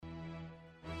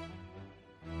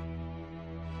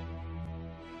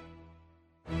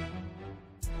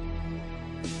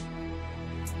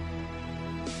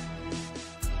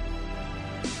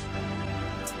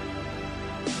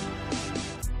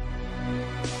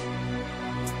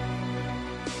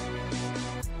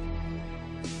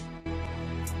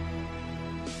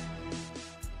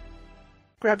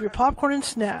Grab your popcorn and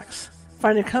snacks.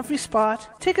 Find a comfy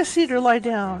spot, take a seat or lie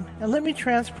down, and let me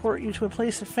transport you to a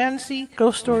place of fantasy,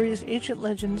 ghost stories, ancient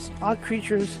legends, odd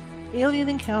creatures, alien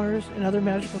encounters, and other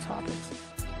magical topics.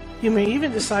 You may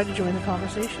even decide to join the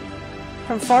conversation.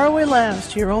 From faraway lands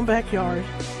to your own backyard,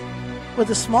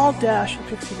 with a small dash of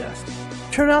pixie dust.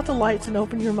 Turn out the lights and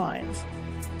open your minds.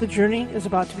 The journey is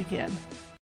about to begin.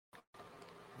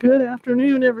 Good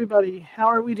afternoon, everybody. How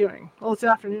are we doing? Well, it's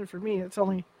afternoon for me. It's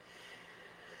only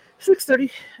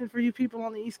 6:30, and for you people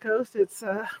on the East Coast, it's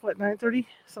 9:30,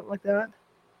 something like that.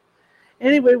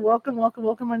 Anyway, welcome.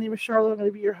 My name is Charlotte. I'm going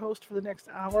to be your host for the next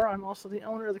hour. I'm also the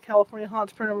owner of the California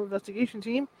Haunts Paranormal Investigation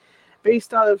Team,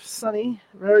 based out of sunny,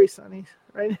 very sunny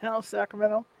right now,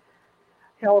 Sacramento,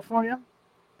 California.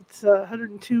 It's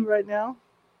 102 right now.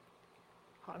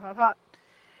 Hot.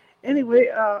 Anyway,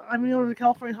 I'm the owner of the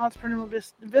California Haunts Paranormal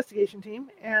Investigation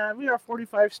Team, and we are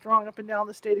 45 strong up and down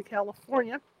the state of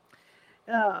California.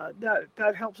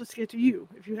 That helps us get to you.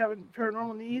 If you have a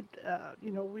paranormal need,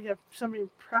 we have somebody in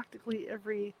practically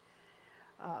every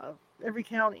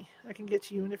county that can get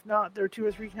to you, and if not, there are 2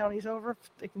 or 3 counties over.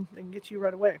 They can get to you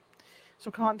right away. So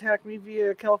contact me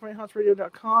via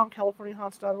CaliforniaHauntsRadio.com,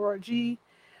 CaliforniaHaunts.org,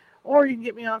 or you can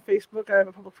get me on Facebook. I have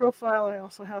a public profile. I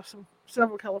also have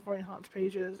several California Haunts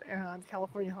pages and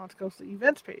California Haunts Ghostly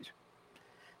Events page,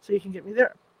 so you can get me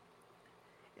there.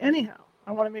 Anyhow,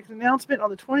 I want to make an announcement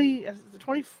on the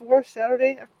 24th,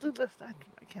 Saturday. I looked at my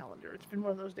calendar. It's been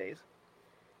one of those days.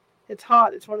 It's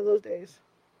hot. It's one of those days.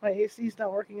 My AC's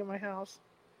not working in my house.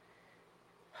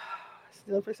 It's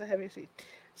the only place I have AC.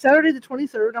 Saturday the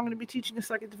 23rd, I'm going to be teaching a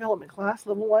psychic development class,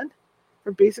 level 1,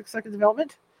 for basic psychic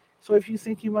development. So if you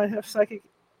think you might have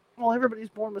everybody's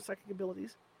born with psychic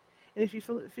abilities. And if you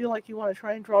feel like you want to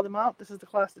try and draw them out, this is the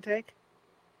class to take.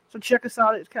 So check us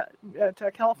out at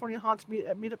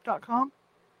CaliforniaHauntsMeetup.com.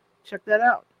 Check that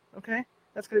out, okay?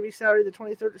 That's going to be Saturday the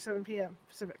 23rd at 7 p.m.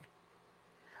 Pacific.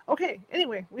 Okay,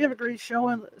 anyway, we have a great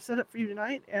show set up for you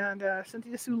tonight, and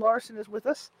Cynthia Sue Larson is with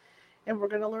us, and we're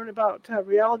going to learn about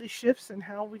reality shifts and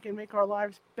how we can make our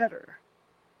lives better.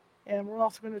 And we're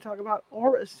also going to talk about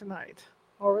auras tonight.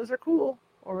 Auras are cool.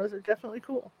 Auras are definitely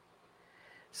cool.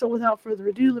 So without further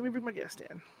ado, let me bring my guest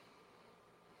in.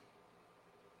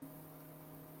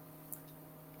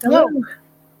 Hello.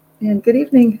 And good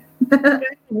evening. Okay. Can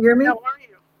you hear me? How are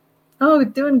you? Oh,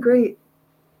 doing great.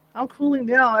 I'm cooling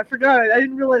down. I forgot. I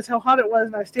didn't realize how hot it was,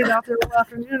 and I stayed out there all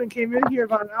afternoon and came in here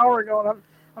about an hour ago, and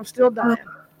I'm still dying.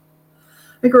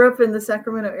 I grew up in the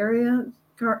Sacramento area,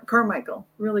 Carmichael,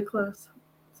 really close.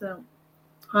 So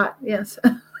hot, yes.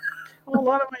 Well, a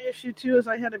lot of my issue too is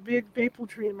I had a big maple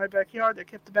tree in my backyard that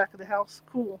kept the back of the house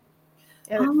cool,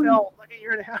 and it fell like a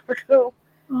year and a half ago.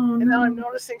 And now I'm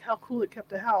noticing how cool it kept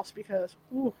the house because,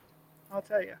 I'll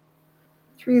tell you.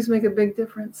 Trees make a big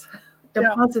difference.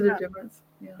 Positive difference.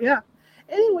 Yeah.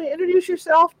 Anyway, introduce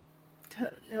yourself.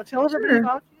 Tell everybody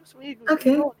about you so we can get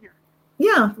going here.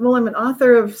 Yeah. Well, I'm an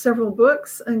author of several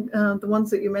books, and the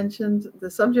ones that you mentioned, the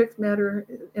subject matter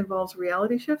involves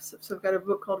reality shifts. So I've got a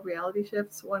book called Reality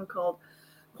Shifts, one called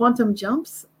Quantum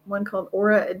Jumps, one called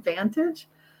Aura Advantage,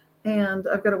 and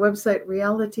I've got a website,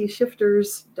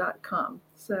 realityshifters.com.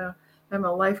 So I'm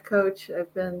a life coach.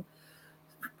 I've been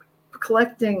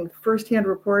collecting firsthand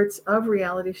reports of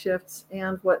reality shifts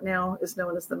and what now is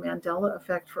known as the Mandela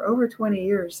effect for over 20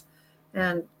 years,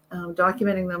 and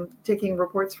documenting them, taking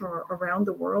reports from around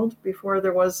the world before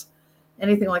there was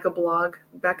anything like a blog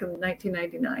back in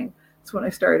 1999. That's when I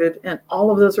started, and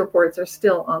all of those reports are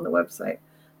still on the website,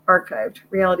 archived,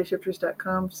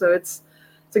 realityshifters.com. So it's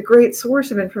a great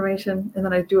source of information, and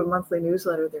then I do a monthly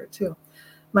newsletter there too.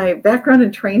 My background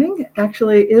in training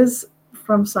actually is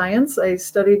from science. I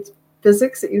studied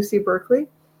physics at UC Berkeley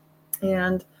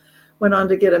and went on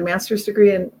to get a master's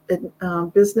degree in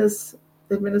business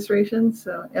administration,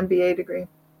 so MBA degree,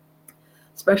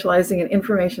 specializing in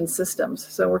information systems,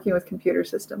 so working with computer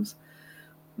systems.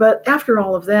 But after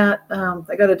all of that,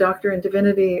 I got a doctorate in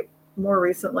divinity more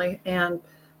recently and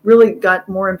really got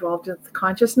more involved in the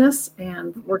consciousness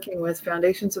and working with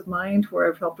Foundations of Mind, where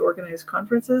I've helped organize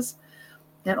conferences,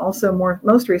 and also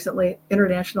most recently,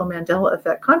 International Mandela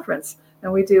Effect Conference.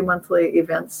 And we do monthly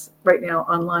events right now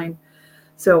online.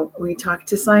 So we talk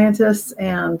to scientists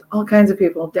and all kinds of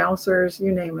people, dowsers,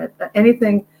 you name it,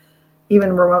 anything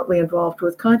even remotely involved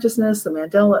with consciousness, the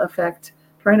Mandela effect,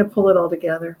 trying to pull it all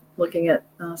together, looking at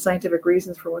scientific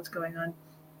reasons for what's going on.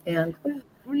 And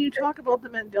when you talk about the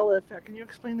Mandela effect, can you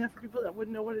explain that for people that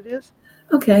wouldn't know what it is?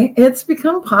 Okay, it's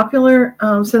become popular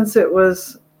since it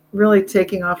was really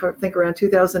taking off, I think, around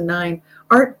 2009.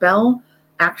 Art Bell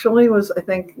actually was, I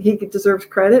think he deserves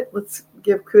credit. Let's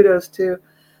give kudos to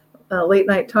late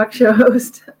night talk show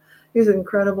host. He was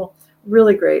incredible,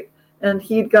 really great. And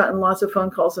he'd gotten lots of phone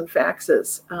calls and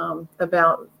faxes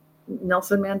about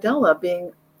Nelson Mandela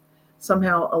being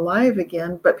somehow alive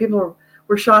again. But people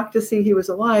were shocked to see he was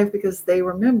alive because they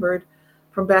remembered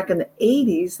from back in the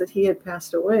 80s that he had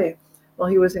passed away while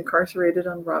he was incarcerated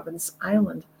on Robbins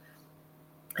Island.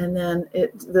 And then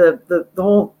the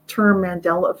whole term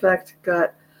Mandela effect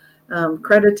got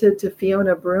credited to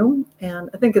Fiona Broome. And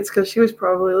I think it's because she was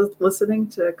probably listening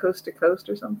to Coast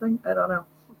or something. I don't know.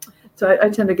 So I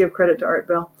tend to give credit to Art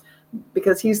Bell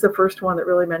because he's the first one that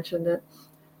really mentioned it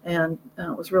and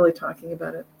was really talking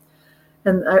about it.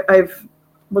 And I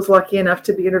was lucky enough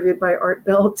to be interviewed by Art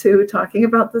Bell too, talking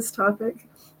about this topic.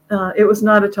 It was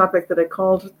not a topic that I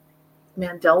called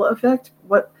Mandela effect.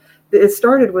 It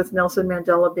started with Nelson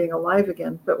Mandela being alive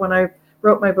again. But when I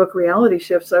wrote my book Reality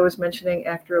Shifts, I was mentioning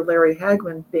actor Larry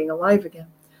Hagman being alive again.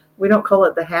 We don't call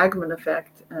it the Hagman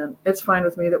effect, and it's fine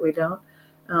with me that we don't,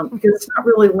 because it's not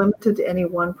really limited to any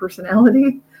one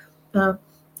personality. It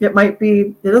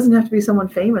doesn't have to be someone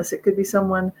famous. It could be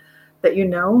someone that you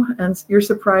know, and you're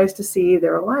surprised to see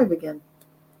they're alive again.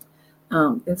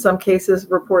 In some cases,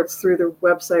 reports through the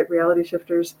website Reality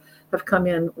Shifters have come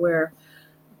in where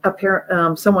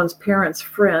someone's parents'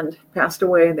 friend passed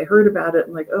away and they heard about it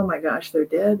and like, oh my gosh, they're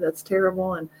dead. That's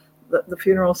terrible. And the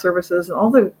funeral services and all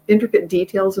the intricate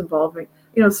details involving,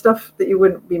 stuff that you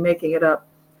wouldn't be making it up.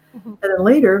 Mm-hmm. And then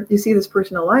later you see this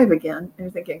person alive again and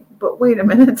you're thinking, but wait a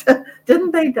minute,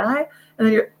 didn't they die? And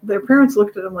then their parents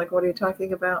looked at them like, what are you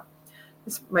talking about?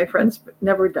 My friends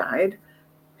never died.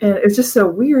 And it's just so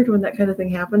weird when that kind of thing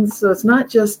happens. So it's not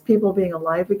just people being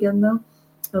alive again, though,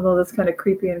 although that's kind of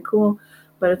creepy and cool.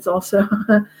 But it's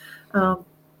also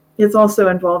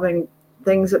involving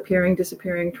things appearing,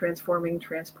 disappearing, transforming,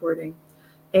 transporting,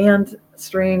 and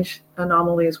strange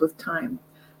anomalies with time.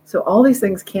 So all these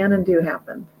things can and do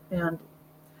happen. And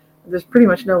there's pretty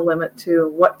much no limit to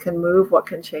what can move, what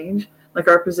can change. Like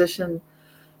our position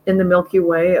in the Milky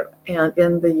Way and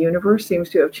in the universe seems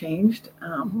to have changed.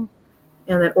 And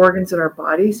that organs in our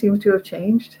body seem to have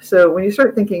changed. So when you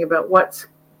start thinking about what's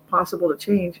possible to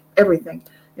change, everything,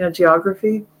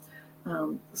 geography,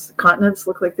 continents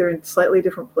look like they're in slightly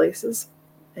different places.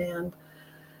 And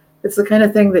it's the kind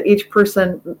of thing that each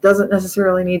person doesn't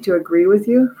necessarily need to agree with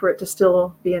you for it to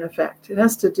still be in effect. It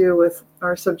has to do with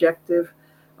our subjective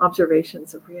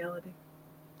observations of reality.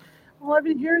 Well, I've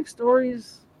been hearing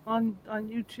stories on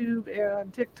YouTube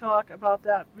and TikTok about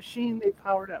that machine they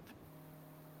powered up.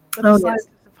 That the scientists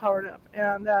have powered up.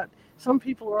 And that some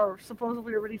people are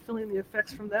supposedly already feeling the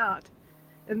effects from that.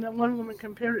 And then one woman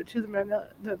compared it to the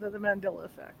Mandela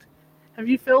effect. Have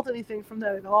you felt anything from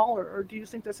that at all, or do you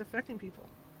think that's affecting people?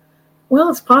 Well,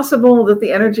 it's possible that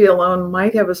the energy alone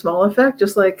might have a small effect,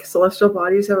 just like celestial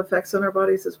bodies have effects on our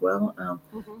bodies as well.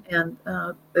 And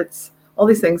it's all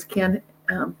these things can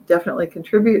definitely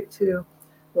contribute to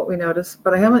what we notice.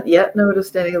 But I haven't yet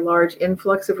noticed any large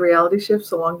influx of reality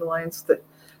shifts along the lines that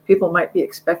people might be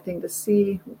expecting to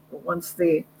see once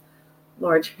the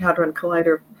Large Hadron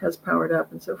Collider has powered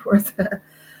up and so forth.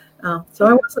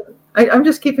 So I'm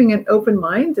just keeping an open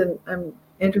mind, and I'm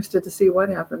interested to see what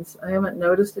happens. I haven't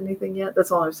noticed anything yet.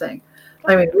 That's all I'm saying.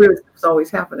 I mean, weird stuff's always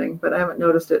happening, but I haven't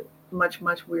noticed it much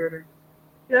weirder.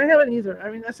 Yeah, I haven't either. I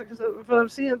mean, that's because I'm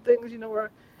seeing things, where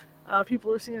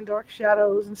people are seeing dark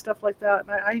shadows and stuff like that,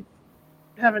 and I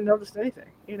haven't noticed anything,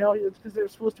 because they're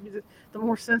supposed to be the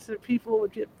more sensitive people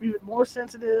would get even more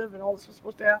sensitive, and all this was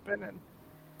supposed to happen, and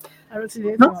I haven't seen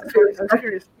anything. I was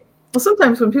curious. Well,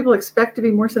 sometimes when people expect to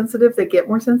be more sensitive, they get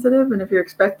more sensitive, and if you're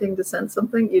expecting to sense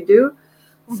something, you do.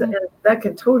 So, and that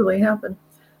can totally happen.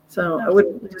 So absolutely. I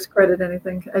wouldn't discredit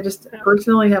anything. I just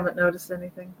personally haven't noticed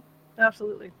anything.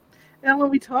 Absolutely. And when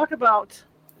we talk about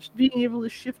being able to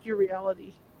shift your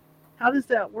reality, how does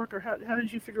that work, or how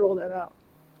did you figure all that out?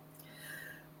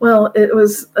 Well, it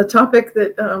was a topic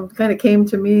that kind of came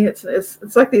to me. It's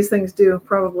like these things do,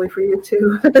 probably for you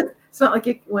too. It's not like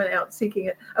you went out seeking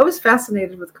it. I was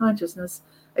fascinated with consciousness.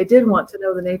 I did want to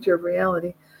know the nature of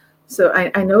reality. So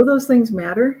I know those things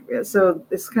matter. So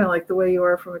it's kind of like the way you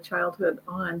are from a childhood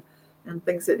on, and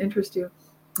things that interest you.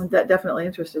 And that definitely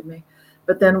interested me.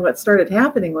 But then what started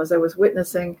happening was I was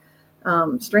witnessing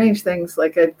strange things.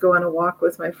 Like I'd go on a walk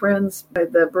with my friends by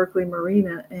the Berkeley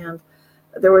Marina, and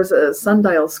there was a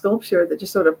sundial sculpture that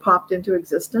just sort of popped into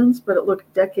existence, but it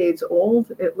looked decades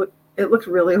old. It looked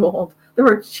really old. There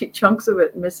were chunks of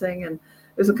it missing, and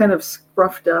it was kind of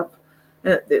scruffed up.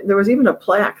 And there was even a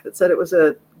plaque that said it was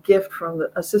a gift from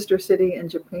a sister city in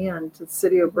Japan to the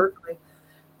city of Berkeley.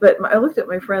 But I looked at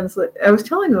my friends, I was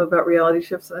telling them about reality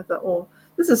shifts, and I thought, well,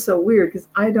 this is so weird because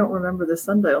I don't remember the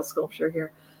sundial sculpture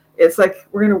here. it's like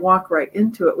we're going to walk right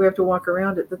into it. We have to walk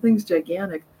around it. The thing's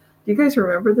gigantic. Do you guys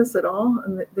remember this at all?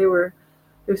 And they were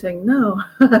saying no.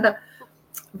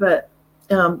 But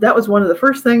that was one of the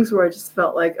first things where I just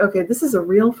felt like, okay, this is a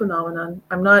real phenomenon.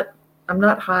 I'm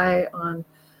not high on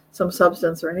some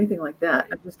substance or anything like that.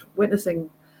 I'm just witnessing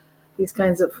these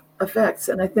kinds of effects.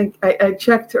 And I think I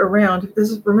checked around.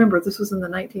 Remember, this was in the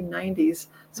 1990s,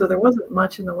 so there wasn't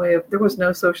much in the way of, there was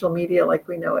no social media like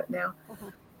we know it now.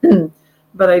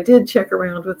 But I did check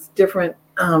around with different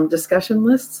discussion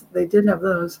lists. They did have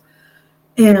those.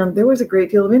 And there was a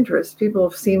great deal of interest.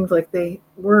 People seemed like they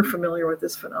were familiar with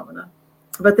this phenomenon.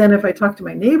 But then if I talked to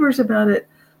my neighbors about it,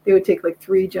 they would take like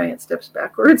 3 giant steps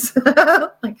backwards.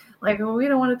 like, well, we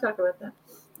don't want to talk about that.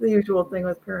 The usual thing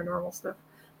with paranormal stuff.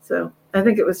 So I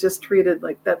think it was just treated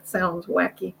like, that sounds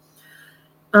wacky.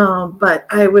 But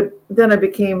I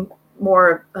became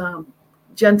more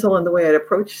gentle in the way I'd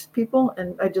approach people.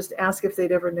 And I just ask if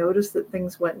they'd ever noticed that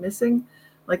things went missing.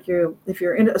 Like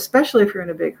especially if you're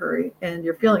in a big hurry and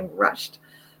you're feeling rushed.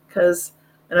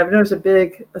 And I've noticed a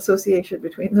big association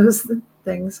between those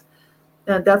things.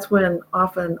 And that's when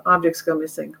often objects go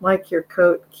missing, like your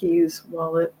coat, keys,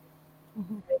 wallet,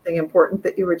 anything important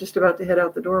that you were just about to head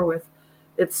out the door with.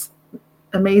 It's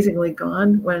amazingly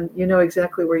gone when you know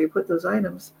exactly where you put those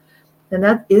items. And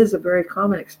that is a very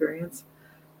common experience.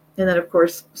 And then, of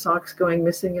course, socks going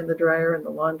missing in the dryer and the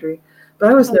laundry.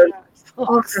 But I was noticing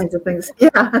all kinds of things.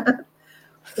 Yeah,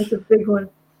 it's a big one.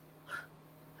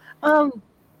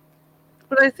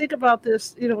 But I think about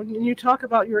this, when you talk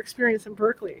about your experience in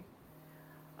Berkeley,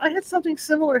 I had something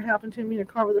similar happen to me in a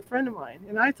car with a friend of mine,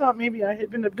 and I thought maybe I had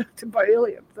been abducted by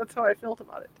aliens. That's how I felt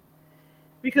about it,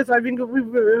 because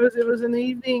it was in the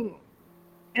evening,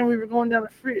 and we were going down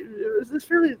it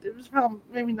was around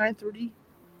maybe 9:30,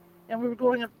 and we were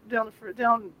going up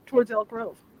down towards Elk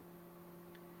Grove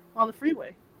on the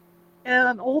freeway,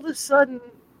 and all of a sudden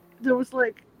there was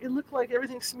it looked like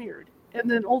everything smeared, and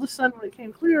then all of a sudden when it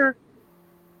came clear,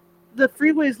 the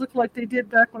freeways looked like they did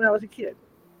back when I was a kid.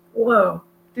 Whoa.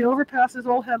 The overpasses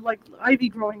all had ivy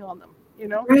growing on them,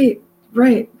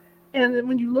 Right. And then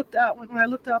when I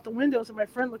looked out the windows and my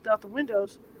friend looked out the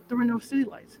windows, there were no city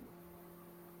lights.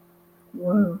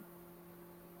 Whoa.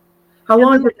 How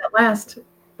long did that last?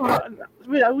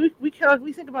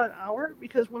 We think about an hour,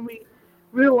 because when we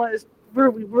realized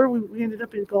where we were, we ended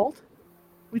up in Galt.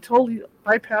 We totally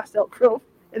bypassed Elk Grove,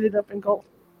 ended up in Galt.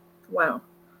 Wow.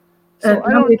 So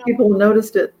and how many people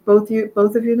noticed it? Both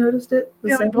of you noticed it?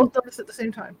 Yeah, we both noticed it at the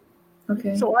same time.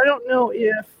 Okay. So I don't know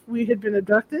if we had been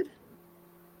abducted,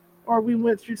 or we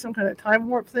went through some kind of time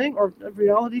warp thing, or a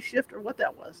reality shift, or what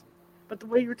that was. But the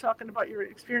way you're talking about your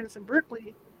experience in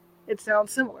Berkeley, it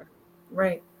sounds similar.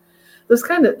 Right.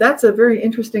 That's a very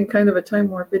interesting kind of a time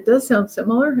warp. It does sound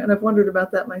similar, and I've wondered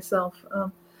about that myself.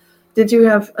 Did you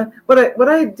have what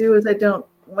I do is I don't,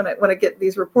 when I get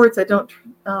these reports, I don't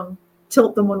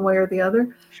tilt them one way or the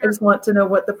other. Sure. I just want to know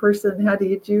what the person, how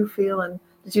did you feel, and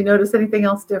did you notice anything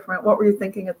else different? What were you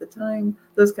thinking at the time?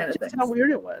 Those kind of things. How weird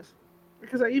it was,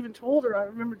 because I even told her. I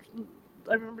remember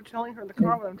telling her in the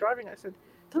car when I'm driving. I said,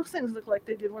 "Those things look like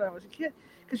they did when I was a kid."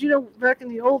 Because back in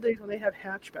the old days when they had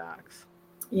hatchbacks.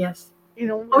 Yes.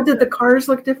 Did the cars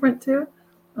look different too?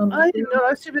 I didn't know.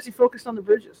 I was too busy focused on the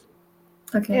bridges.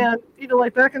 Okay. And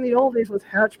like back in the old days with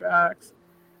hatchbacks,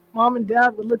 Mom and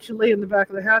Dad would let you lay in the back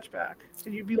of the hatchback,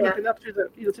 and you'd be looking up through the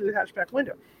through the hatchback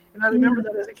window. And I remember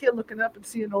that as a kid, looking up and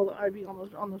seeing all the ivy on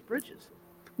those bridges.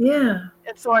 Yeah.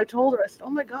 And so I told her, I said, "Oh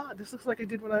my God, this looks like I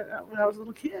did when I was a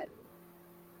little kid."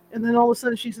 And then all of a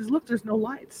sudden she says, "Look, there's no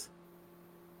lights.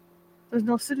 There's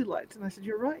no city lights." And I said,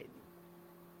 "You're right."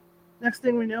 Next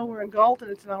thing we know, we're in Galt, and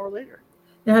it's an hour later.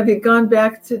 Now, have you gone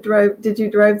back to drive? Did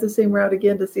you drive the same route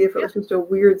again to see if it was just a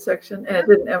weird section? And it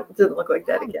didn't look like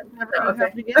that again. Never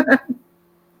happened again.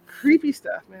 Creepy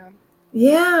stuff, man.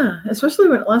 Yeah, especially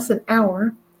when it lasts an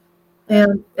hour.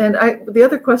 And the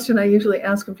other question I usually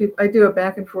ask when people, I do a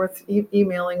back and forth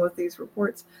emailing with these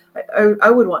reports. I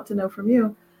would want to know from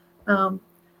you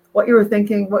what you were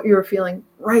thinking, what you were feeling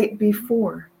right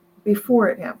before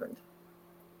it happened.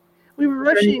 We were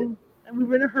rushing, and we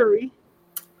were in a hurry.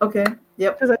 Okay.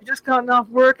 Yep. Because I had just gotten off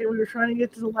work, and we were trying to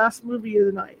get to the last movie of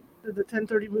the night, the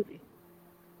 10:30 movie,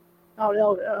 out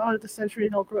at the Century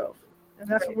in Elk Grove, and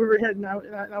that's where we were heading out.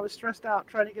 And I was stressed out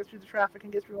trying to get through the traffic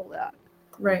and get through all that.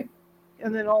 Right.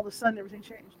 And then all of a sudden, everything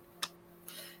changed.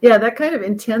 Yeah, that kind of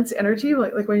intense energy,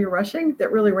 like when you're rushing,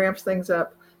 that really ramps things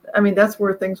up. I mean, that's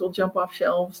where things will jump off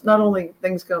shelves. Not only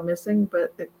things go missing,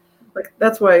 but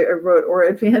that's why I wrote Aura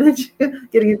Advantage,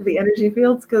 getting into the energy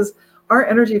fields, because our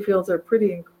energy fields are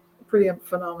pretty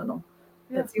phenomenal.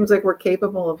 Yeah. It seems like we're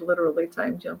capable of literally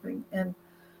time jumping. And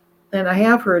And I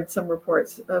have heard some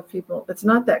reports of people, it's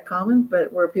not that common,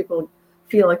 but where people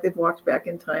feel like they've walked back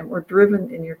in time or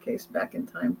driven, in your case, back in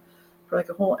time for like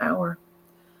a whole hour.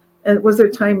 And was there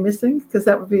time missing? Because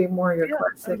that would be more your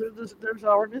classic. There's an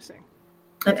hour missing.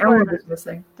 An hour was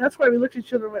missing. That's why we looked at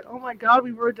each other and went, oh my God,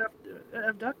 we were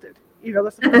abducted.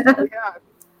 That's the first thing we had.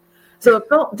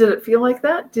 So did it feel like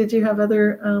that? Did you have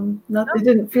other, it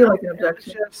didn't feel like an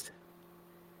abduction?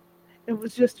 It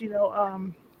was just,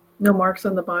 no marks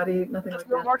on the body, nothing like that?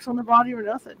 No marks on the body or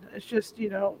nothing. It's just,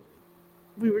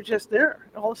 we were just there.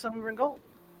 All of a sudden we were in gold.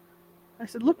 I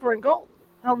said, look, we're in gold.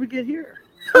 How did we get here?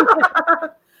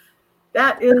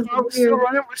 That is we're still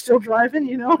running, we're still driving,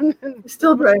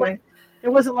 Still driving. It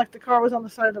wasn't like the car was on the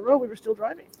side of the road. We were still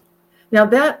driving. Now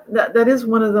that is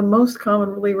one of the most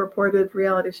commonly reported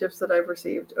reality shifts that I've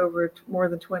received over more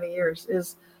than 20 years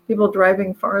is people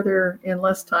driving farther in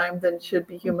less time than should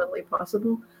be humanly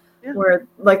possible. Yeah. Where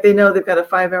like they know they've got a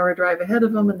 5-hour drive ahead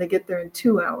of them and they get there in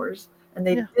 2 hours and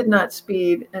they did not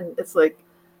speed. And it's like,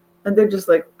 and they're just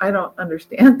like, I don't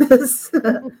understand this.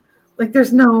 Like,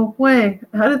 there's no way.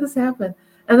 How did this happen?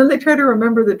 And then they try to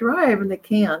remember the drive and they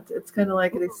can't. It's kind of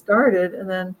like they started and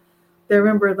then they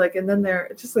remember, like, and then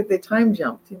it's just like they time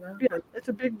jumped, Yeah, like, it's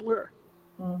a big blur.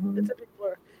 Mm-hmm. It's a big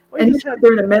blur. Well, and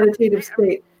they're in a meditative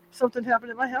state. Something happened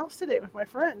at my house today with my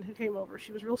friend who came over.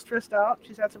 She was real stressed out.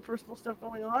 She's had some personal stuff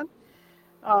going on.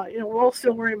 We're all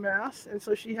still wearing masks. And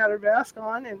so she had her mask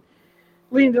on and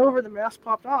leaned over. The mask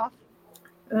popped off.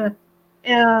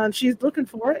 And she's looking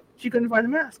for it. She couldn't find the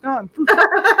mask. Gone.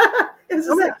 It's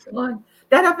no mask. On.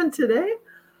 That happened today?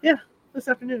 Yeah, this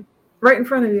afternoon. Right in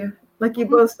front of you. Like you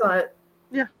both saw it.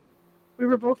 Yeah. We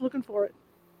were both looking for it.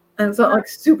 And it's not like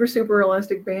super, super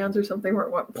elastic bands or something where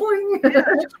it went poing. Yeah,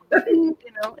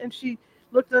 and she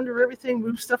looked under everything,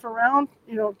 moved stuff around.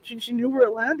 She knew where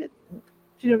it landed.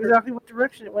 She knew exactly what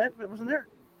direction it went, but it wasn't there.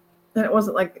 And it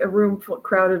wasn't like a room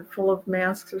crowded full of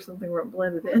masks or something where it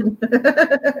blended in.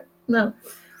 No.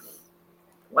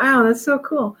 Wow, that's so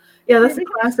cool. Yeah, that's a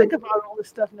classic. Think about all this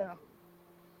stuff now.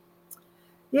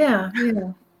 Yeah.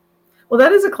 Well,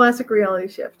 that is a classic reality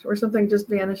shift where something just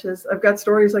vanishes. I've got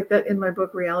stories like that in my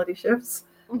book, Reality Shifts,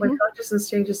 when consciousness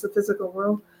changes the physical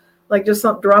world. Like just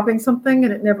dropping something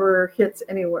and it never hits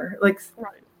anywhere. Like,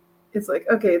 It's like,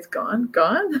 okay, it's gone,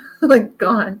 like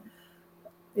gone.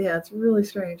 Yeah, it's really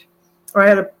strange. Or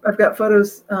I've got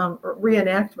photos,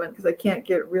 reenactment, because I can't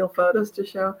get real photos to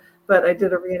show, but I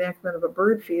did a reenactment of a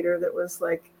bird feeder that was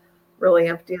like really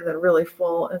empty and then really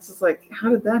full. And it's just like, how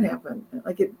did that happen?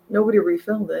 Like nobody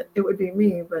refilled it. It would be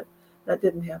me, but that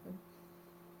didn't happen.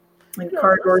 And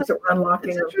car doors that were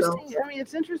unlocking themselves. I mean,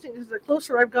 it's interesting because the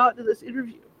closer I've got to this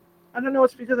interview, I don't know,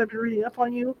 it's because I've been reading up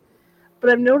on you, but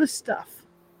I've noticed stuff.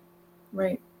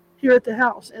 Right. Here at the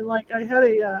house. And like I had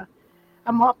a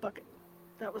mop bucket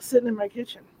that was sitting in my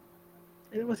kitchen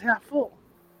and it was half full.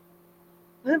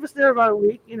 And it was there about a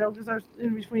week, because I was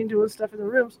in between doing stuff in the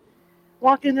rooms.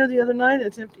 Walk in there the other night and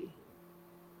it's empty.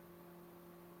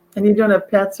 And you don't have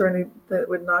pets or any that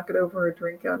would knock it over or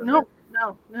drink out of it?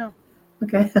 No.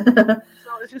 Okay. So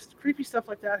it's just creepy stuff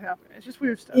like that happening. It's just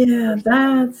weird stuff. Yeah,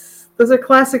 those are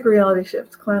classic reality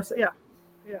shifts. Classic. Yeah.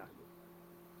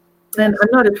 And I'm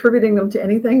not attributing them to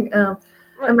anything. Right.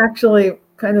 I'm actually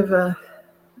kind of a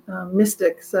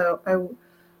mystic, so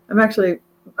I'm actually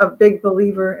a big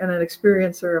believer and an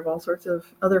experiencer of all sorts of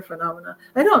other phenomena.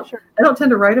 I don't tend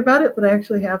to write about it, but I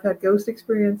actually have had ghost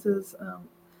experiences,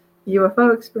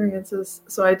 UFO experiences,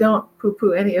 so I don't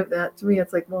poo-poo any of that. To me,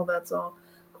 it's like, well, that's all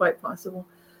quite possible.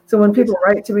 So when people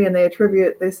write to me and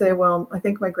they say, well, I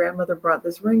think my grandmother brought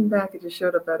this ring back. It just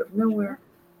showed up out of nowhere.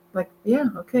 Like, yeah,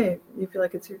 okay, you feel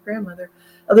like it's your grandmother.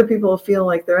 Other people feel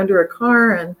like they're under a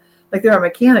car and like they're a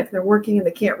mechanic, they're working and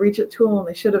they can't reach a tool and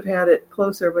they should have had it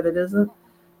closer, but it isn't.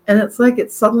 And it's like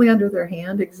it's suddenly under their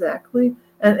hand exactly.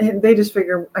 And they just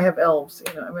figure, I have elves,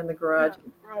 I'm in the garage,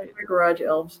 garage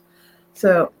elves.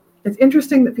 So it's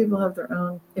interesting that people have their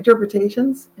own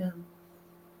interpretations, and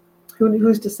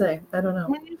who's to say? I don't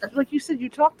know. Like you said, you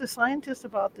talked to scientists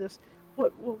about this.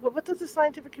 What does the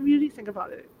scientific community think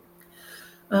about it?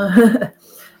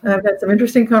 I've had some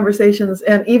interesting conversations,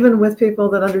 and even with people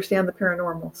that understand the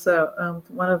paranormal. So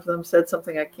one of them said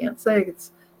something I can't say.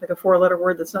 It's like a 4-letter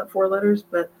word that's not 4 letters,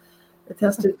 but it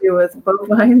has to do with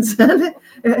bovines.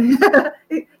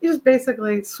 He just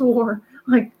basically swore.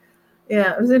 Like,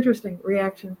 yeah, it was an interesting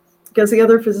reaction because the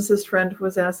other physicist friend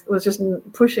was just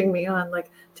pushing me on, like,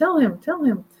 tell him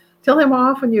how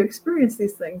often you experience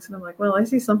these things. And I'm like, well, I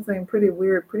see something pretty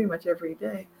weird pretty much every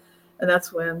day. And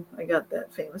that's when I got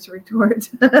that famous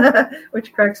retort,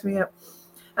 which cracks me up.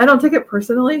 I don't take it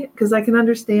personally because I can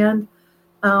understand.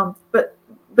 But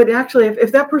but actually,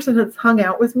 if that person had hung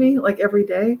out with me like every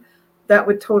day, that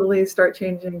would totally start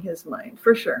changing his mind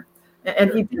for sure.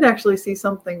 And he did actually see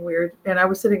something weird. And I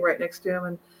was sitting right next to him,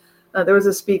 and there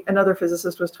was another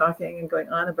physicist was talking and going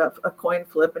on about a coin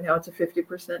flip and how it's a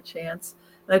 50% chance.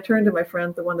 And I turned to my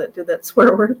friend, the one that did that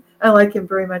swear word. I like him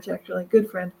very much, actually, good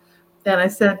friend. And I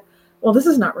said, well, this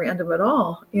is not random at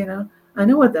all. I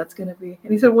know what that's going to be.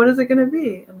 And he said, what is it going to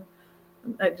be? And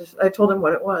I told him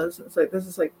what it was. It's like, this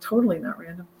is like totally not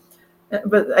random.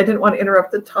 But I didn't want to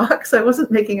interrupt the talk, so I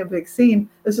wasn't making a big scene.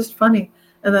 It was just funny.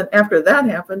 And then after that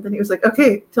happened, then he was like,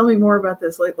 okay, tell me more about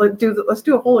this. Let's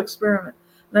do a whole experiment.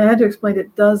 And I had to explain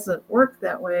it doesn't work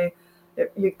that way.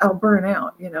 I'll burn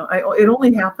out. It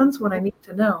only happens when I need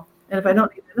to know. And if I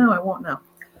don't need to know, I won't know.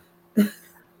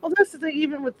 Well, that's the thing.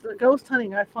 Even with the ghost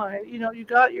hunting, I find, you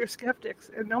got your skeptics,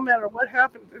 and no matter what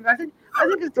happens, and I think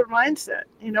it's their mindset.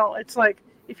 It's like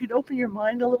if you'd open your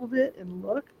mind a little bit and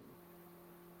look,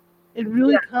 and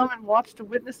really come and watch to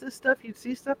witness this stuff, you'd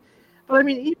see stuff. But I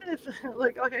mean, even if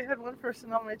like I had one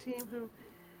person on my team who,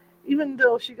 even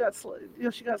though she got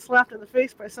slapped in the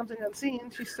face by something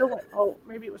unseen, she still went, oh,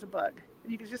 maybe it was a bug.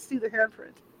 And you could just see the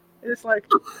handprint. And it's like,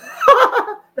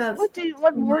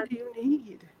 what more do you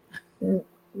need?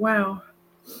 Wow.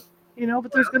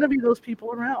 But there's going to be those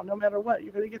people around, no matter what.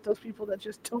 You're going to get those people that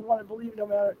just don't want to believe, no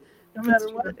matter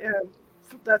what. And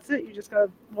that's it. You just got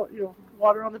to,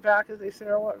 water on the back, as they say,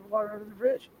 or water under the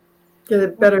bridge. Get a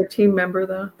better team member,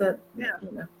 though. Yeah.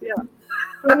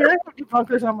 I mean, I have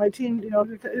debunkers on my team.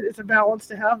 It's a balance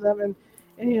to have them,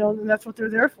 and that's what they're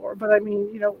there for. But I mean,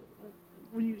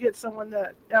 when you get someone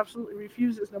that absolutely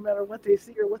refuses, no matter what they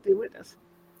see or what they witness.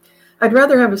 I'd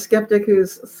rather have a skeptic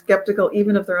who's skeptical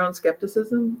even of their own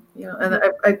skepticism, and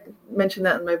I mentioned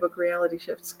that in my book, Reality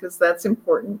Shifts, because that's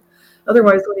important.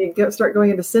 Otherwise, when you start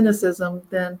going into cynicism,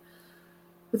 then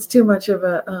it's too much of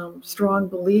a strong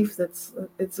belief.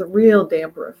 It's a real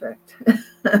damper effect.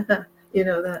 That.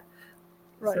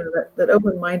 Right. So that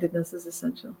open-mindedness is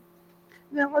essential.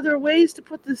 Now, are there ways to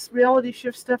put this reality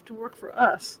shift stuff to work for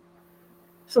us?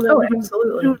 So that we can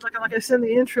absolutely. do, like I said in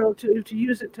the intro, to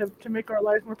use it to make our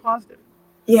lives more positive.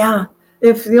 Yeah.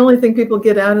 If the only thing people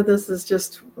get out of this is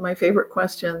just my favorite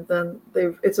question, then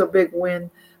it's a big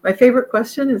win. My favorite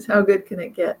question is, how good can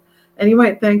it get? And you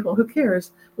might think, well, who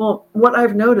cares? Well, what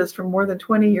I've noticed from more than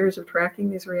 20 years of tracking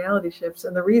these reality shifts,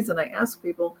 and the reason I ask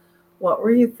people, what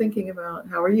were you thinking about?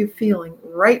 How are you feeling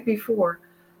right before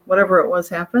whatever it was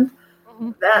happened?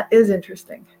 Mm-hmm. That is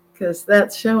interesting, because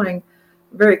that's showing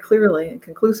very clearly and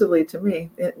conclusively to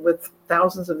me, with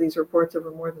thousands of these reports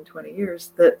over more than 20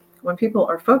 years, that when people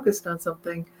are focused on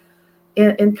something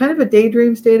in kind of a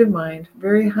daydream state of mind,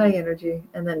 very high energy,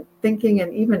 and then thinking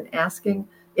and even asking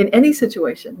in any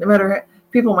situation, no matter how,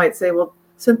 people might say, well,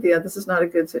 Cynthia, this is not a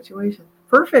good situation.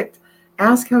 Perfect.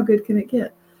 Ask, how good can it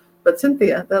get? But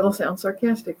Cynthia, that'll sound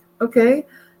sarcastic. Okay,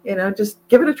 just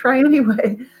give it a try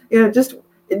anyway. Just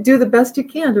do the best you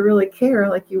can to really care,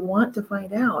 like you want to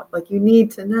find out, like you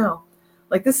need to know.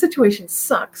 Like, this situation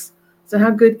sucks, so how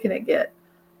good can it get?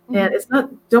 Mm-hmm. And it's not,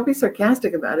 don't be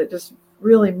sarcastic about it, just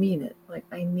really mean it. Like,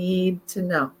 I need to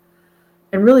know.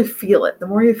 And really feel it. The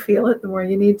more you feel it, the more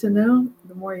you need to know,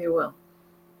 the more you will.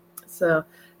 So,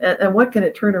 and what can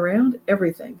it turn around?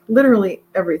 Everything, literally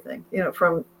everything,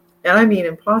 from, and I mean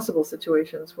impossible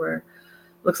situations where it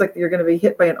looks like you're going to be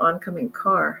hit by an oncoming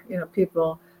car.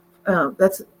 People,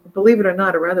 that's, believe it or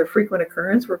not, a rather frequent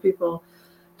occurrence where people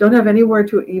don't have anywhere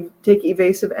to take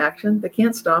evasive action. They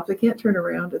can't stop. They can't turn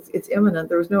around. It's imminent.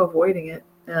 There was no avoiding it.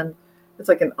 And it's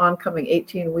like an oncoming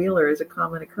 18-wheeler is a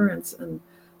common occurrence. And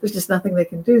there's just nothing they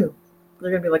can do. They're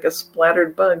going to be like a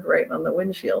splattered bug right on the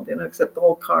windshield, except the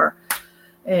whole car.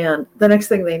 And the next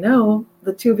thing they know,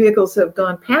 the two vehicles have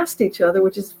gone past each other,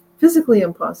 which is physically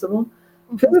impossible.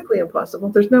 Mm-hmm. Physically impossible.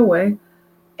 There's no way.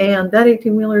 And that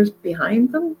 18-wheeler is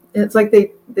behind them. It's like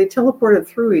they teleported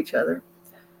through each other.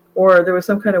 Or there was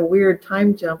some kind of weird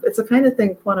time jump. It's the kind of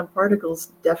thing quantum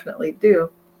particles definitely do.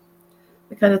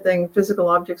 The kind of thing physical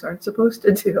objects aren't supposed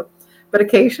to do. But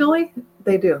occasionally,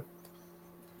 they do.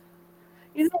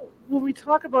 When we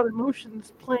talk about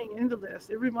emotions playing into this,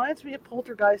 it reminds me of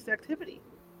poltergeist activity.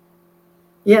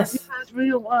 Yes. Because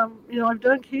I've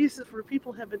done cases where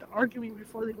people have been arguing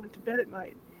before they went to bed at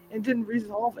night and didn't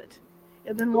resolve it.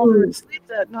 And then while they're asleep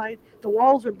that night, the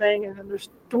walls are banging and their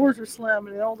doors are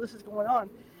slamming and all this is going on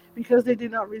because they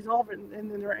did not resolve it,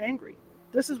 and then they're angry.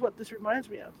 This is what this reminds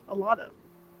me of, a lot of.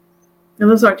 And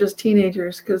those aren't just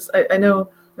teenagers, because I know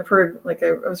I've heard, like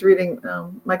I was reading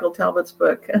Michael Talbot's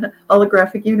book,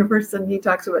 Holographic Universe, and he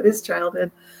talks about his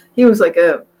childhood. He was like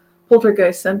a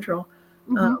poltergeist central.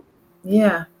 Mm-hmm.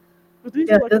 Yeah. But these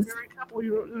Yeah, are like a married couple,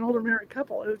 an older married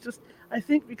couple. It was just, I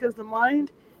think, because the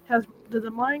mind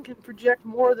can project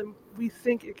more than we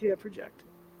think it can project.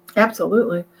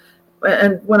 absolutely.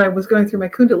 And when I was going through my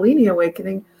Kundalini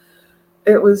awakening,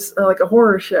 it was like a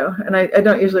horror show. And I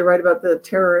don't usually write about the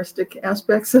terroristic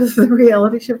aspects of the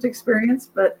reality shift experience,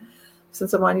 but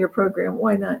since I'm on your program,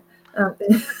 why not?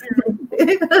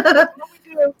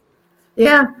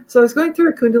 Yeah, so I was going through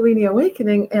a Kundalini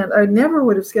awakening, and I never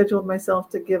would have scheduled myself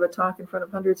to give a talk in front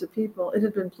of hundreds of people. It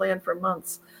had been planned for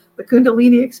months. The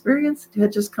Kundalini experience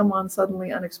had just come on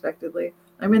suddenly, unexpectedly.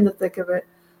 I'm in the thick of it.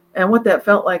 And what that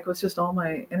felt like was just all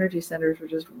my energy centers were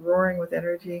just roaring with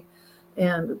energy.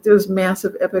 And there was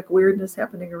massive, epic weirdness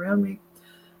happening around me.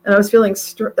 And I was feeling,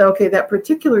 okay, that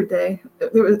particular day,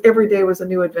 every day was a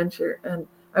new adventure. And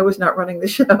I was not running the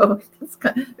show.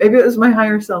 Maybe it was my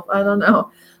higher self. I don't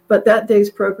know. But that day's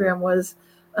program was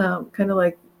kind of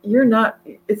like,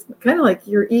 it's kind of like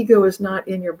your ego is not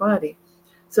in your body.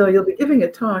 So you'll be giving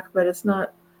a talk, but it's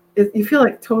not, you feel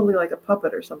like totally like a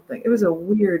puppet or something. It was a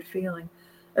weird feeling.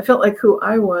 I felt like who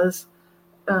I was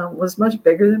much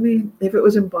bigger than me. If it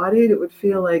was embodied, it would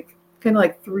feel like kind of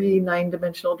like 3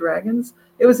 9-dimensional dragons.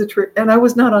 It was a trick. And I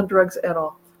was not on drugs at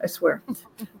all, I swear.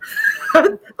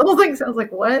 The whole thing sounds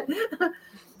like, what?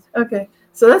 Okay.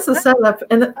 So that's the setup.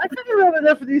 And I kind of have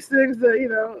enough of these things that, to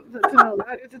know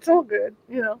that. It's all good,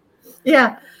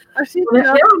 Yeah. I've seen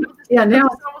now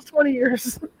it's almost 20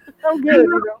 years. I'm good,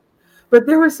 But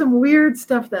there was some weird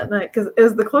stuff that night, because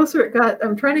as the closer it got,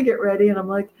 I'm trying to get ready, and I'm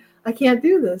like, I can't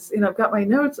do this. I've got my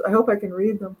notes. I hope I can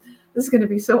read them. This is going to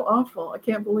be so awful. I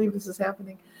can't believe this is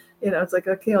happening. It's like,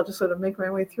 okay, I'll just sort of make my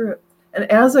way through it.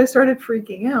 And as I started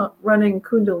freaking out, running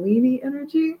Kundalini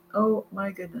energy, oh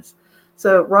my goodness.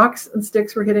 So rocks and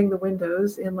sticks were hitting the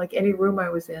windows in like any room I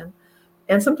was in,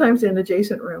 and sometimes in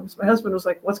adjacent rooms. My husband was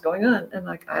like, what's going on? And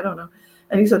like, I don't know.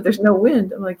 And he said, there's no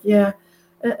wind. I'm like, yeah.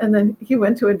 And then he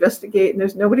went to investigate, and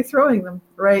there's nobody throwing them,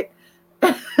 right?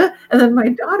 And then my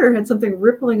daughter had something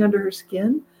rippling under her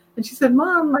skin, and she said,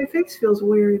 Mom, my face feels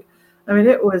weird. I mean,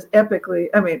 it was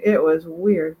it was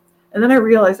weird. And then I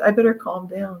realized I better calm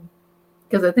down,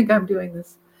 because I think I'm doing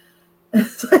this.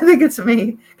 So I think it's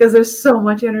me, because there's so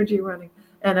much energy running,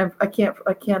 and I can't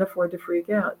afford to freak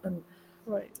out. And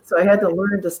right. So I had to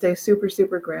learn to stay super,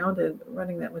 super grounded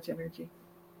running that much energy.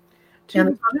 And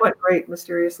it went great,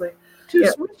 mysteriously. To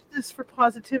switch this for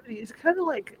positivity is kind of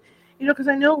like, because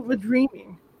I know with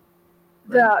dreaming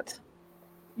that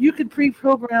you could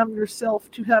pre-program yourself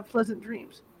to have pleasant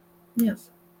dreams.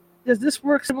 Yes. Does this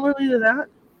work similarly to that?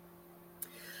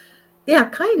 Yeah,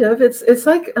 kind of. It's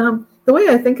like the way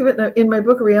I think of it in my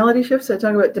book, Reality Shifts, I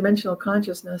talk about dimensional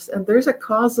consciousness, and there's a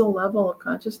causal level of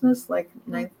consciousness, like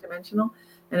 9th dimensional,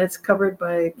 and it's covered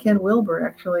by Ken Wilber,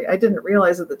 actually. I didn't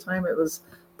realize at the time it was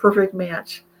perfect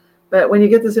match. But when you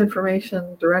get this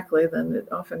information directly, then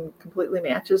it often completely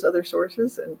matches other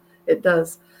sources, and it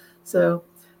does. So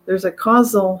there's a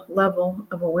causal level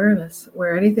of awareness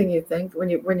where anything you think, when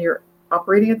you're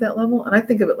operating at that level, and I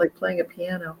think of it like playing a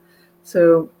piano.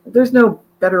 So there's no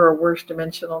better or worse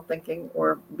dimensional thinking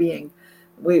or being.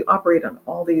 We operate on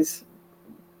all these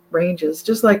ranges,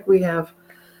 just like we have,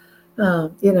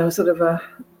 sort of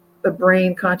a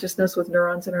brain consciousness with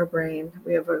neurons in our brain.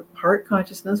 We have a heart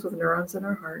consciousness with neurons in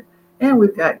our heart. And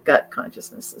we've got gut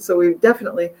consciousness. So we're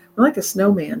like a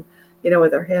snowman,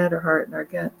 with our head, our heart, and our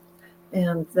gut.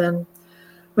 And then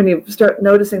when you start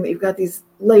noticing that you've got these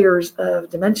layers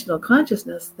of dimensional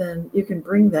consciousness, then you can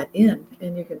bring that in,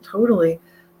 and you can totally,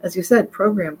 as you said,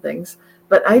 program things.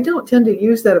 But I don't tend to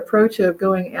use that approach of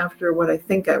going after what I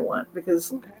think I want,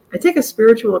 because I take a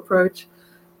spiritual approach,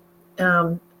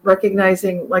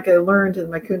 recognizing, like I learned in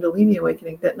my Kundalini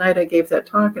awakening, that night I gave that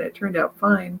talk and it turned out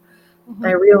fine. Mm-hmm.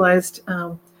 I realized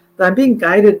that I'm being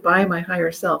guided by my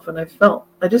higher self, and I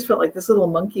just felt like this little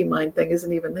monkey mind thing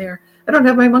isn't even there. I don't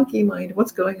have my monkey mind.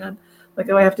 What's going on? Like,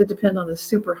 I have to depend on this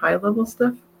super high level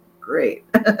stuff. Great.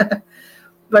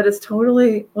 But it's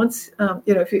totally, once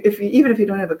if you even if you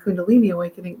don't have a Kundalini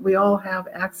awakening, we all have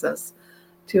access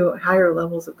to higher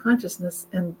levels of consciousness,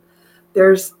 and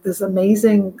there's this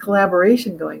amazing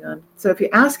collaboration going on. So if you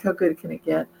ask how good can it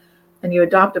get, and you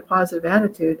adopt a positive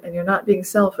attitude, and you're not being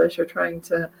selfish or trying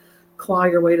to claw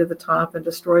your way to the top and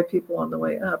destroy people on the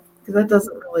way up, because that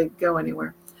doesn't really go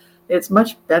anywhere. It's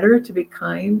much better to be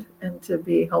kind and to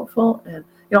be helpful, and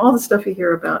all the stuff you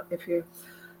hear about if you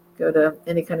go to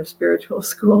any kind of spiritual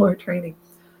school or training.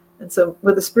 And so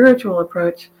with a spiritual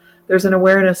approach, there's an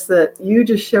awareness that you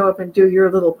just show up and do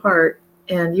your little part,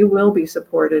 and you will be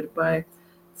supported by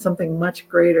something much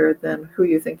greater than who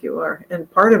you think you are.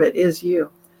 And part of it is you.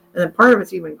 And then part of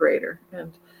it's even greater.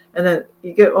 And then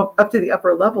you get up to the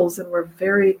upper levels, and we're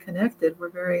very connected. We're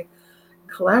very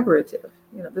collaborative.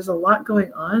 There's a lot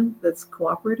going on that's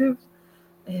cooperative,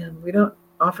 and we don't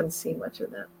often see much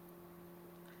of that.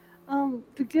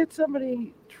 To get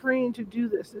somebody trained to do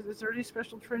this, is there any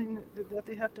special training that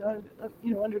they have to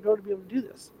undergo to be able to do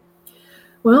this?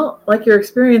 Well, like you're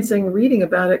experiencing, reading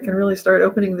about it can really start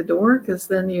opening the door, because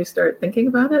then you start thinking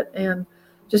about it, and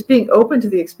just being open to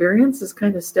the experience is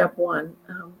kind of step one.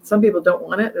 Some people don't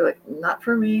want it. They're like, not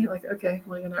for me. Like, okay,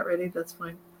 well, you're not ready. That's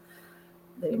fine.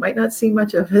 Then you might not see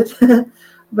much of it.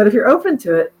 But if you're open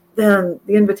to it, then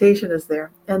the invitation is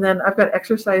there. And then I've got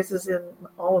exercises in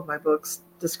all of my books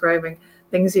describing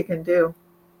things you can do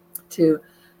to,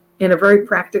 in a very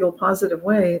practical, positive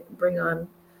way, bring on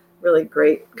really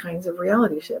great kinds of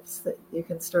reality shifts that you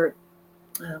can start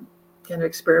kind of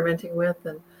experimenting with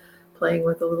and playing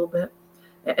with a little bit.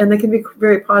 And they can be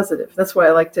very positive. That's why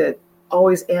I like to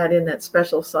always add in that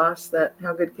special sauce, that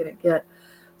how good can it get?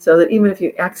 So that even if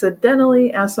you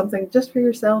accidentally ask something just for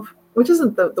yourself, which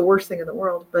isn't the worst thing in the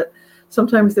world, but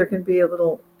sometimes there can be a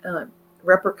little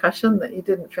repercussion that you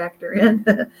didn't factor in.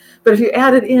 But if you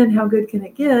add it in, how good can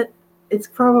it get? It's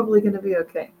probably going to be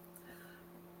okay.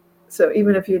 So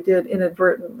even if you did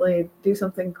inadvertently do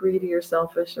something greedy or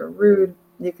selfish or rude,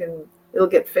 it'll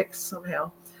get fixed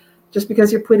somehow. Just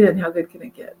because you put in, how good can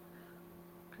it get?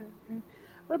 Okay.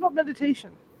 What about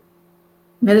meditation?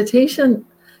 Meditation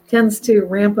tends to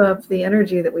ramp up the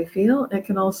energy that we feel. It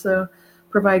can also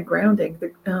provide grounding.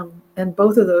 And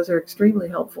both of those are extremely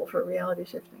helpful for reality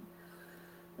shifting.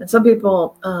 And some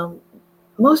people,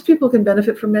 most people can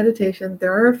benefit from meditation.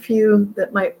 There are a few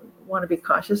that might want to be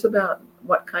cautious about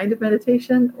what kind of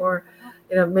meditation, or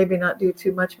maybe not do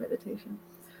too much meditation.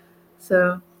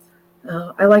 So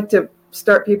I like to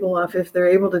start people off, if they're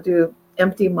able to do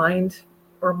empty mind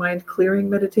or mind clearing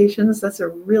meditations. That's a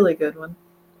really good one,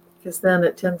 because then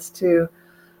it tends to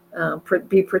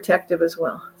be protective as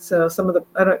well. So some of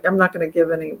I'm not going to give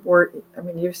any word. I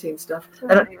mean, you've seen stuff.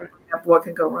 I don't even know what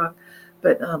can go wrong,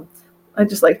 but I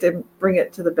just like to bring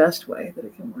it to the best way that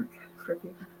it can work for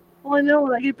people. Well, I know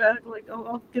when I get back, like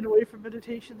I'll get away from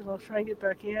meditation and I'll try and get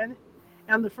back in.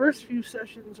 And the first few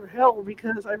sessions are hell,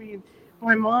 because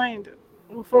my mind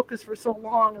will focus for so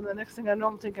long, and the next thing I know,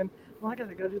 I'm thinking, well, I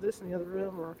gotta go do this in the other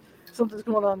room, or something's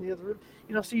going on in the other room.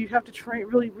 So you have to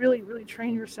really, really, really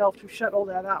train yourself to shut all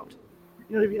that out.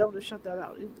 To be able to shut that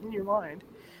out in your mind.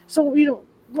 So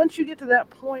once you get to that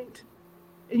point,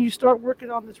 and you start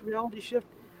working on this reality shift,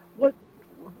 what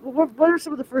are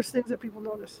some of the first things that people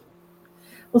notice?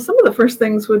 Well, some of the first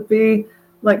things would be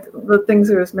like the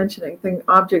things I was mentioning,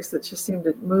 objects that just seem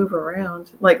to move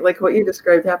around, like what you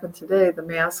described happened today. The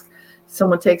mask,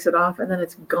 someone takes it off and then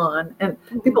it's gone. And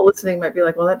people listening might be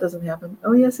like, well, that doesn't happen.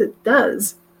 Oh, yes, it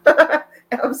does.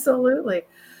 Absolutely.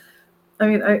 I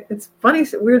mean, it's funny,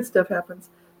 weird stuff happens.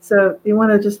 So you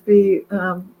want to just be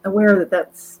aware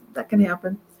that can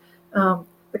happen.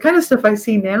 The kind of stuff I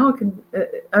see now,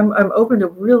 I'm open to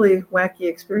really wacky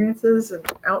experiences and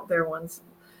out there ones,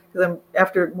 because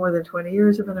after more than 20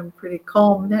 years of it, I'm pretty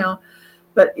calm now.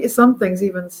 But some things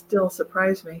even still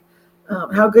surprise me.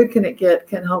 How good can it get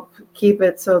can help keep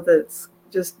it so that it's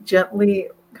just gently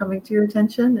coming to your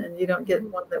attention, and you don't get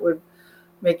one that would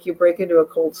make you break into a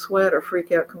cold sweat or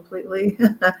freak out completely,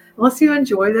 unless you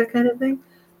enjoy that kind of thing.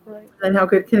 Right. And how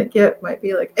good can it get might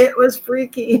be like, it was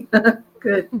freaky.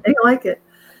 Good. And you like it.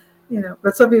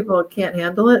 But some people can't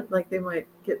handle it. Like they might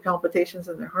get palpitations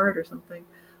in their heart or something.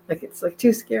 Like it's like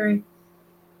too scary.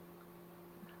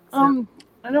 So.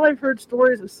 I know I've heard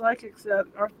stories of psychics that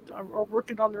are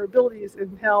working on their abilities,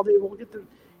 and how they will get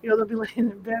they'll be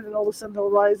laying in bed and all of a sudden they'll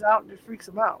rise out and it freaks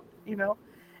them out,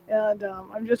 And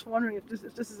I'm just wondering if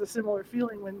this is a similar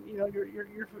feeling when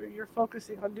you're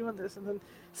focusing on doing this, and then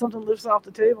something lifts off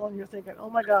the table and you're thinking, oh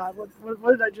my God,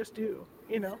 what did I just do?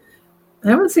 I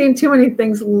haven't seen too many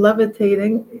things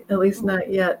levitating, at least not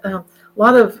yet. A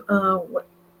lot of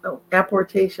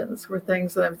apportations, where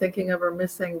things that I'm thinking of are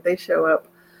missing, they show up,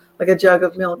 like a jug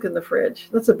of milk in the fridge.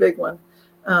 That's a big one.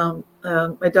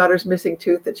 My daughter's missing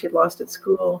tooth that she lost at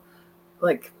school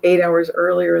like 8 hours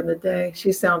earlier in the day.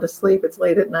 She's sound asleep. It's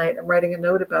late at night. I'm writing a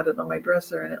note about it on my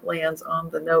dresser, and it lands on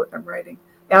the note I'm writing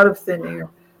out of thin air.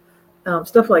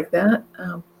 Stuff like that.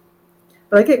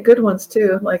 But I get good ones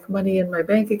too, like money in my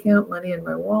bank account, money in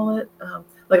my wallet.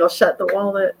 Like I'll shut the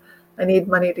wallet. I need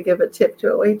money to give a tip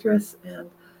to a waitress, and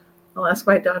I'll ask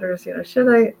my daughters, should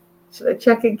I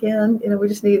check again? We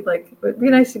just need it'd be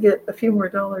nice to get a few more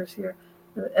dollars here.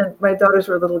 And my daughters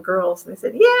were little girls, and they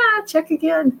said, yeah, check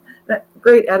again. That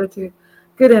great attitude,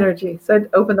 good energy. So I'd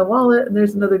open the wallet and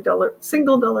there's another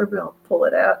single dollar bill. Pull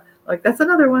it out. Like, that's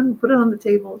another one. Put it on the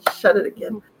table. Shut it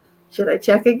again. Should I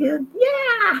check again?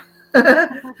 Yeah.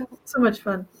 So much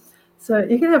fun. So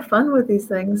you can have fun with these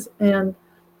things, and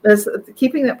as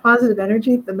keeping that positive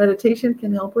energy, the meditation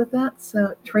can help with that.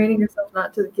 So training yourself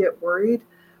not to get worried,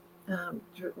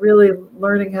 really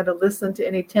learning how to listen to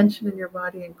any tension in your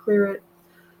body and clear it.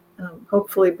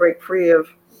 Hopefully break free of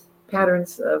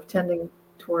patterns of tending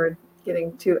toward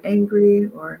getting too angry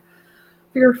or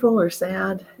fearful or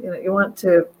sad. You want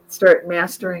to start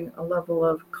mastering a level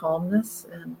of calmness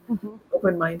and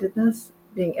open-mindedness,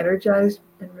 being energized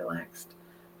and relaxed.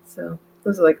 So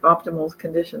those are like optimal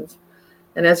conditions.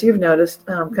 And as you've noticed,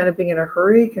 kind of being in a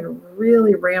hurry can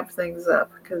really ramp things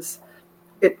up, because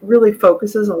it really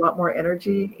focuses a lot more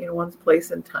energy in one's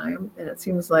place and time. And it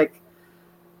seems like,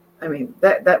 I mean,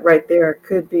 that right there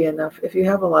could be enough. If you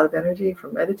have a lot of energy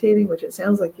from meditating, which it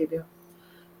sounds like you do,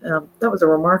 that was a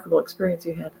remarkable experience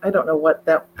you had. I don't know what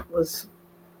that was.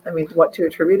 I mean, what to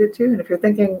attribute it to. And if you're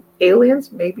thinking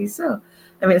aliens, maybe so.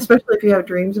 I mean, especially if you have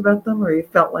dreams about them, or you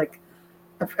felt like,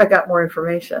 I got more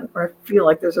information, or I feel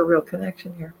like there's a real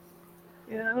connection here.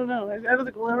 Yeah, I don't know. I don't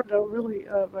think we'll ever know, really.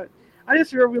 But I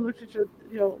just remember we looked at each other,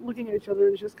 looking at each other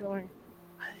and just going,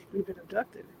 I think we've been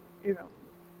abducted, Yeah.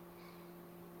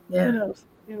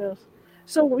 Who knows?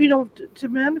 So, to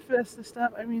manifest this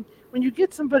stuff, I mean, when you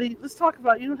get somebody, let's talk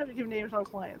about, you don't have to give names on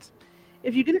clients.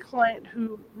 If you get a client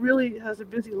who really has a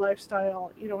busy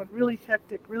lifestyle, and really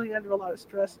hectic, really under a lot of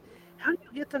stress, how do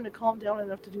you get them to calm down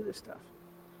enough to do this stuff?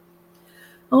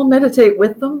 I'll meditate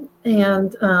with them,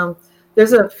 and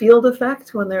there's a field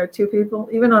effect when there are two people,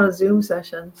 even on a Zoom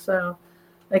session. So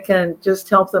I can just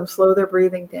help them slow their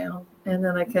breathing down, and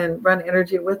then I can run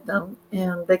energy with them,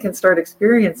 and they can start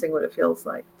experiencing what it feels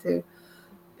like to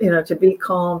be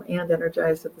calm and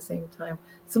energized at the same time.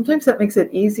 Sometimes that makes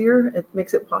it easier. It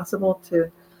makes it possible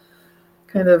to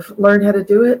kind of learn how to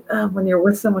do it when you're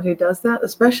with someone who does that,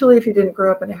 especially if you didn't grow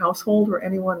up in a household where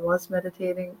anyone was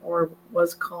meditating or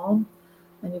was calm,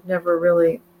 and you've never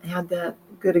really had that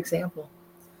good example.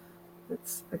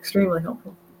 It's extremely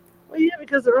helpful. Well, yeah,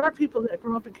 because there are people that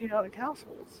grow up in chaotic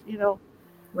households,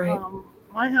 Right.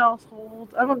 My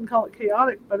household, I wouldn't call it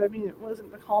chaotic, but I mean, it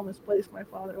wasn't the calmest place. My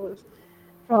father was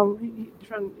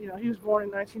he was born in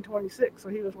 1926, so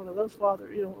he was one of those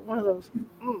fathers,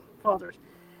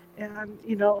 and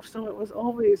so there was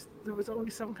always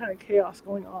some kind of chaos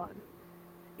going on,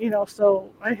 so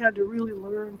I had to really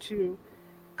learn to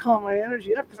calm my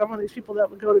energy up, because I'm one of these people that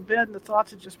would go to bed and the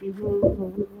thoughts would just be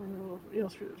through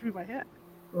my head.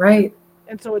 Right.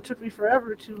 And so it took me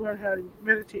forever to learn how to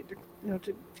meditate to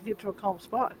get to a calm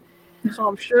spot. So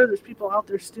I'm sure there's people out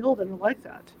there still that are like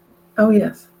that. Oh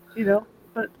yes.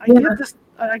 But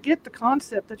I get the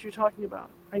concept that you're talking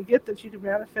about. I get that you can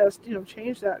manifest,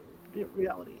 change that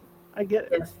reality. I get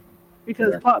it. Yes.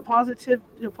 Because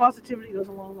positivity goes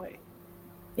a long way.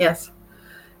 Yes.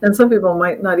 And some people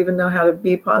might not even know how to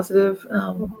be positive,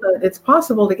 but it's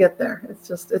possible to get there.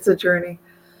 It's a journey.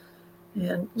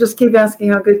 And just keep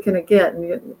asking, how good can it get?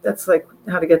 And that's like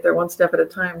how to get there one step at a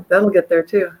time. That'll get there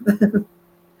too.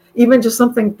 Even just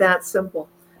something that simple.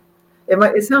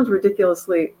 It sounds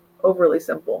ridiculously overly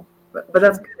simple, but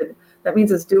that's good. That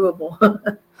means it's doable.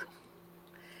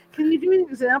 Can you give me an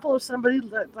example of somebody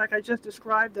that, like I just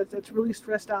described, that's really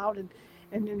stressed out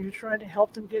and you're trying to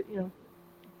help them get,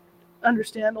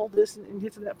 understand all this and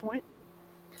get to that point?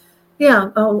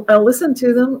 Yeah, I'll listen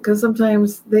to them, because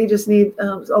sometimes they just need,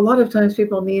 a lot of times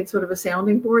people need sort of a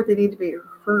sounding board. They need to be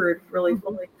heard really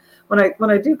fully.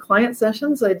 When I do client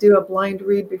sessions, I do a blind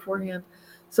read beforehand.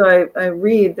 So I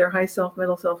read their high self,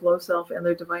 middle self, low self, and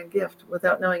their divine gift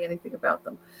without knowing anything about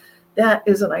them. That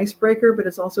is an icebreaker, but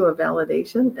it's also a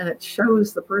validation, and it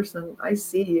shows the person, I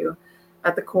see you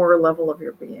at the core level of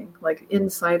your being, like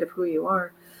inside of who you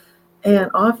are.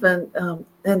 And often,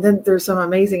 and then there's some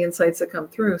amazing insights that come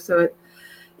through. So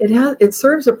it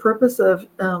serves a purpose of,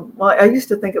 well, I used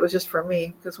to think it was just for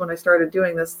me, because when I started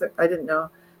doing this, I didn't know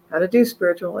how to do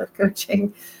spiritual life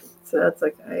coaching. So it's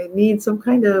like, I need some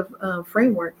kind of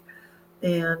framework.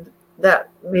 And that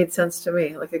made sense to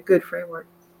me, like a good framework.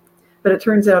 But it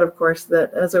turns out, of course,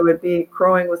 that as I would be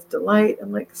crowing with delight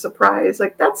and like surprise,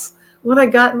 like that's what I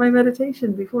got in my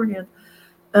meditation beforehand.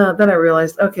 Then I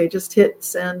realized, okay, just hit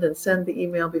send and send the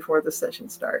email before the session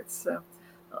starts. So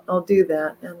I'll do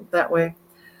that. And that way,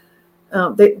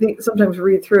 they sometimes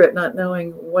read through it not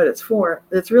knowing what it's for.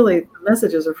 It's really, the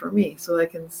messages are for me, so I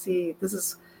can see this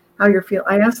is how you're feeling.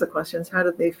 I ask the questions, how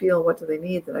do they feel? What do they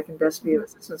need that I can best be of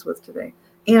assistance with today?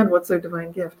 And what's their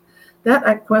divine gift?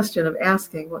 That question of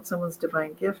asking what someone's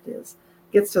divine gift is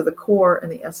gets to the core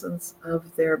and the essence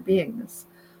of their beingness.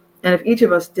 And if each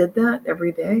of us did that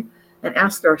every day and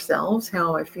asked ourselves, how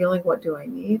am I feeling? What do I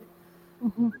need?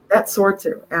 Mm-hmm. That sorts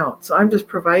it out. So I'm just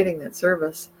providing that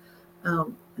service.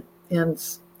 And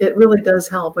it really does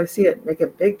help. I see it make a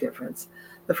big difference.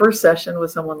 The first session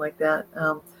with someone like that,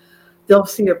 they'll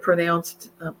see a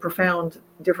profound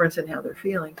difference in how they're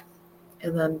feeling.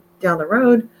 And then down the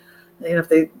road, if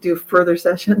they do further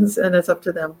sessions, and it's up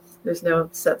to them, there's no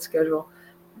set schedule.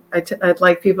 I'd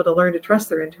like people to learn to trust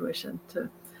their intuition, to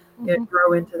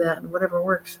grow into that, and whatever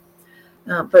works.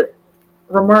 But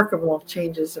remarkable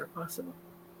changes are possible.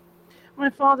 My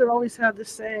father always had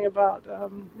this saying about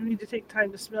you need to take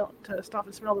time to stop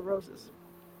and smell the roses.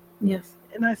 Yes.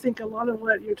 And I think a lot of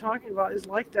what you're talking about is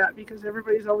like that, because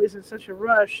everybody's always in such a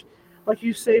rush. Like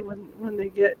you say, when they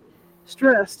get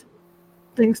stressed,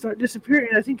 things start disappearing.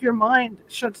 I think your mind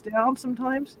shuts down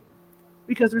sometimes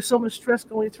because there's so much stress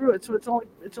going through it. So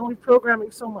it's only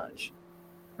programming so much,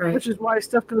 right. Which is why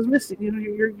stuff goes missing.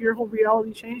 Your whole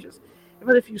reality changes.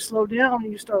 But if you slow down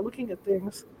and you start looking at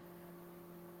things,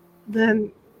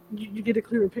 then you get a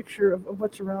clearer picture of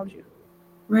what's around you.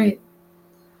 Right.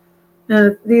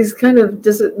 These kind of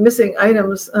missing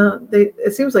items,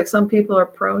 it seems like some people are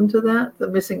prone to that, the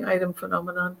missing item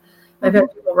phenomenon. I've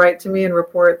had people write to me and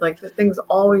report like that things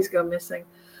always go missing.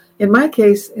 In my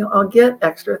case, I'll get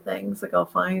extra things, like I'll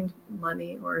find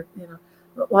money, or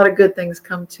a lot of good things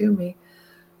come to me,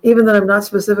 even that I'm not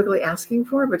specifically asking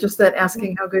for, but just that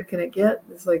asking, how good can it get?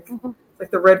 It's like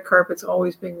the red carpet's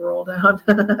always being rolled out,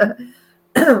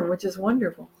 which is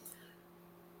wonderful.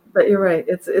 But you're right.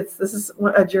 This is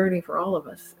a journey for all of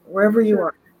us, wherever you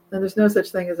are. And there's no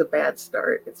such thing as a bad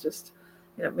start. It's just,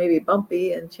 maybe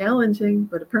bumpy and challenging,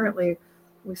 but apparently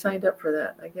we signed up for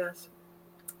that, I guess.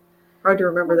 Hard to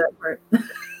remember that part.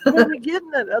 When we get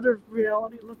in that other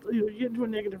reality, you get into a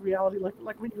negative reality,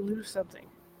 like when you lose something.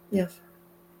 Yes.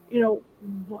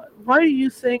 Why do you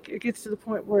think it gets to the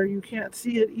point where you can't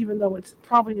see it, even though it's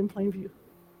probably in plain view?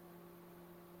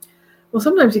 Well,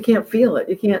 sometimes you can't feel it.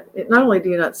 Not only do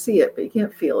you not see it, but you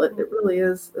can't feel it. It really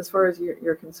is, as far as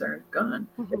you're concerned, gone.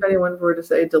 If anyone were to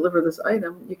say, deliver this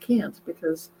item, you can't,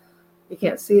 because you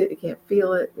can't see it, you can't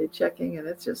feel it, you're checking, and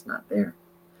it's just not there.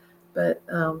 But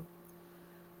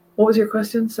what was your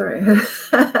question? Sorry. Well,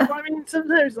 I mean,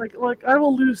 sometimes, like I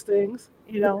will lose things,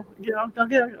 I'll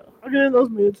get in those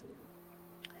moods.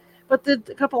 But then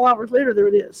a couple hours later, there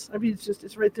it is. I mean,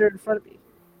 it's right there in front of me.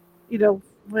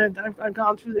 When I've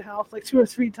gone through the house like 2 or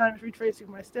 3 times, retracing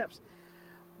my steps.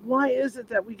 Why is it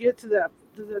that we get to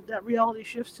that reality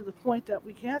shifts to the point that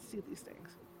we can't see these things?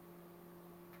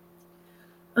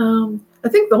 I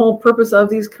think the whole purpose of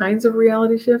these kinds of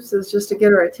reality shifts is just to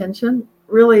get our attention,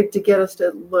 really to get us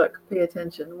to pay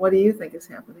attention. What do you think is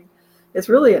happening? It's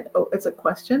really it's a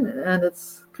question, and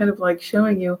it's kind of like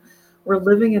showing you we're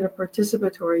living in a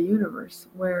participatory universe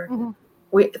where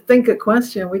we think a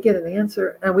question, we get an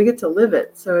answer, and we get to live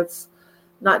it. So it's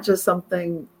not just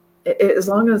something, as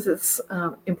long as it's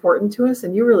important to us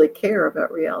and you really care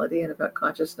about reality and about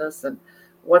consciousness and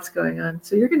what's going on.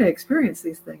 So you're going to experience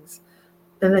these things.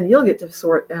 And then you'll get to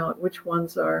sort out which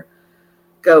ones are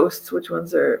ghosts, which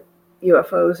ones are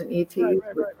UFOs and ETs,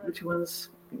 right. Which ones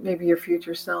maybe your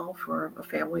future self or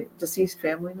a deceased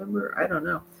family member, I don't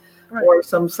know. Right. Or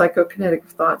some psychokinetic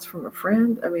thoughts from a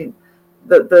friend. I mean,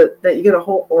 that you get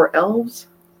or elves,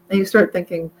 and you start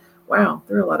thinking, wow,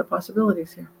 there are a lot of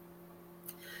possibilities here.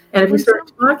 And if you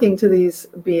start talking to these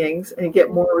beings and you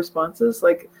get more responses,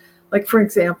 like for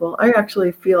example, I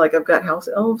actually feel like I've got house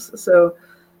elves. So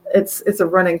it's a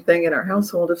running thing in our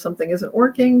household. If something isn't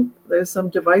working, there's some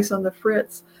device on the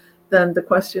fritz, then the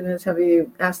question is, have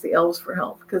you asked the elves for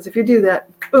help? Because if you do that,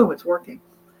 boom, it's working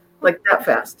like that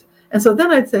fast. And so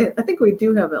then I'd say, I think we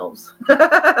do have elves.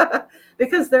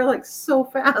 Because they're like so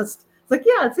fast. It's like,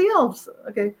 yeah, it's the elves.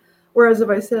 Okay. Whereas if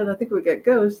I said, I think we get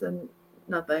ghosts, and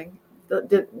nothing's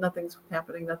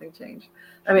happening, nothing changed.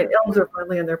 I mean, elves are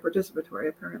friendly and they're participatory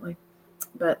apparently.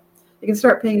 But you can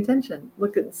start paying attention,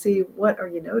 look and see, what are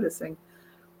you noticing?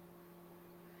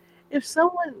 If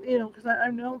someone, because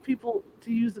I've known people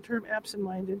to use the term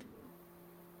absent-minded.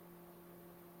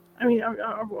 I mean,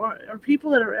 are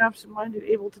people that are absent-minded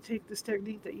able to take this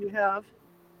technique that you have?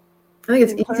 I think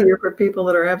it's easier for people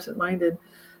that are absent-minded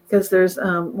because there's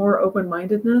more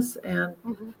open-mindedness, and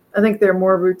I think they're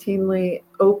more routinely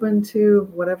open to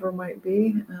whatever might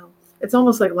be. It's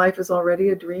almost like life is already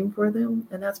a dream for them,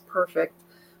 and that's perfect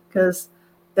because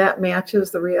that matches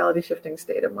the reality-shifting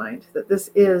state of mind, that this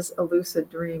is a lucid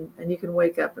dream, and you can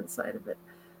wake up inside of it.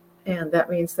 And that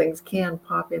means things can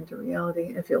pop into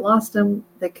reality. If you lost them,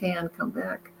 they can come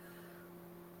back.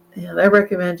 And I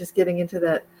recommend just getting into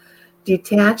that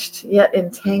detached yet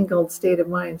entangled state of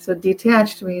mind. So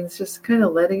detached means just kind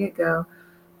of letting it go.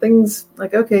 Things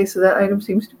like, okay, so that item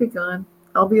seems to be gone.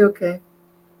 I'll be okay.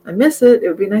 I miss it. It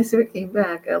would be nice if it came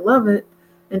back. I love it.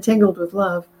 Entangled with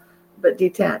love, but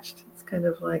detached. It's kind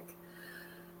of like,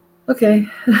 okay,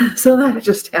 so that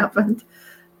just happened.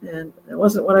 And it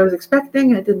wasn't what I was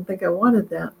expecting. I didn't think I wanted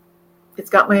that. It's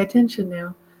got my attention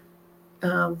now.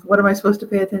 What am I supposed to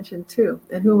pay attention to?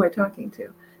 And who am I talking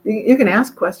to? You can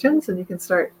ask questions and you can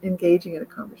start engaging in a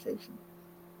conversation.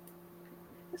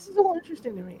 This is all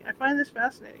interesting to me. I find this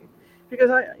fascinating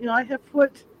because I have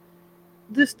put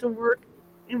this to work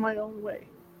in my own way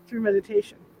through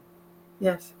meditation.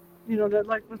 Yes. That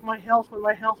like with my health, when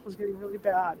my health was getting really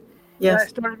bad, and I Yes.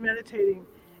 started meditating,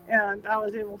 and I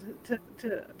was able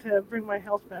to bring my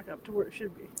health back up to where it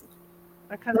should be.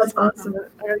 I kind of That's awesome.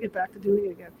 I got to get back to doing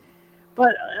it again.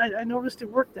 But I noticed it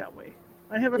worked that way.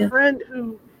 I have a Yeah. friend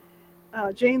who,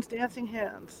 Jane's Dancing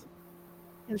Hands,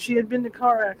 and she had been in a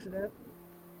car accident,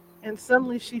 and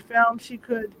suddenly she found she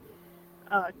could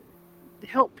uh,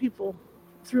 help people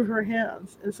through her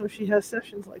hands, and so she has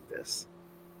sessions like this.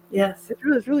 Yes.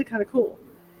 It's really kind of cool,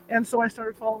 and so I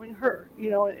started following her,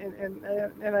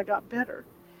 and I got better,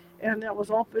 and that was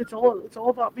all. It's all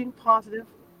about being positive,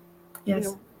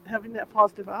 Yes. having that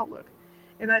positive outlook.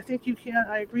 And I think you can.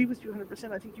 I agree with you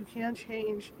 100%. I think you can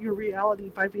change your reality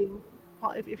by being,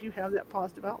 if you have that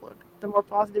positive outlook. The more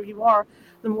positive you are,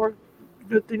 the more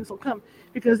good things will come.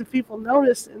 Because if people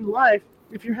notice in life,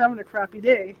 if you're having a crappy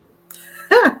day,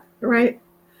 Right.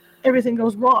 everything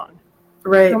goes wrong. No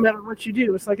Right. matter what you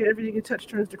do, it's like everything you touch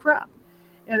turns to crap.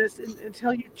 And it's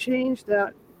until you change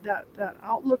that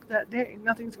outlook that day,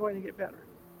 nothing's going to get better.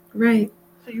 Right.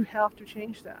 So you have to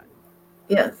change that.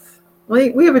 Yes.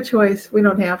 We have a choice. We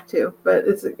don't have to, but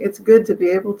it's good to be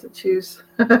able to choose.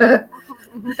 Mhm,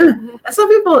 mhm. Some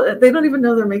people, they don't even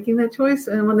know they're making that choice,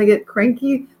 and when they get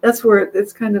cranky, that's where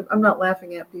it's kind of. I'm not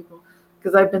laughing at people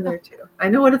because I've been there too. I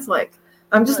know what it's like.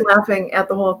 I'm just Right. laughing at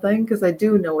the whole thing because I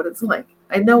do know what it's like.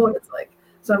 I know what Mhm. it's like,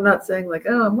 so I'm not saying like,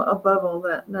 oh, I'm above all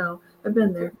that. No, I've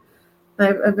been there.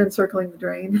 I've been circling the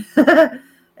drain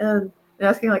and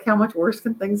asking like how much worse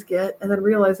can things get, and then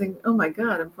realizing, oh my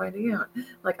God, I'm finding out.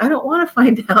 Like I don't want to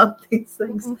find out these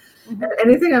things. Mhm, And mhm.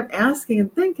 anything I'm asking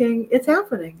and thinking, it's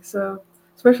happening. So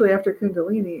especially after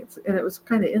Kundalini, and it was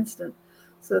kind of instant.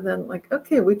 So then like,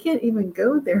 okay, we can't even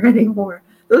go there anymore.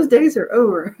 Those days are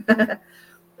over.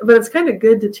 But it's kind of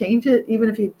good to change it, even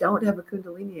if you don't have a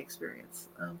Kundalini experience.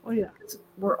 Oh yeah.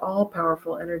 We're all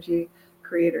powerful energy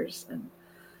creators, and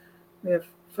we have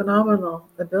phenomenal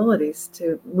abilities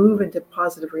to move into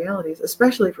positive realities,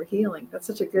 especially for healing. That's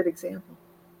such a good example.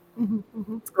 Mhm,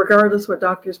 mhm. Regardless what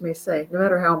doctors may say, no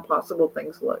matter how impossible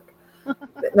things look.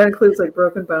 That includes like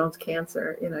broken bones,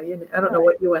 cancer. I don't know Right.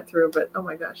 what you went through, but oh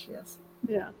my gosh, yes.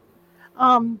 Yeah.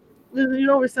 Um,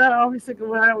 always that I always think of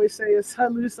what I always say is I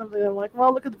lose something. I'm like,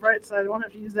 well, look at the bright side. I won't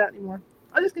have to use that anymore.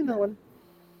 I just get another one,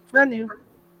 brand new,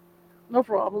 no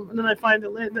problem. And then I find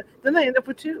it later. Then I end up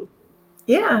with two,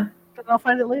 Yeah, but I'll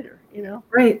find it later.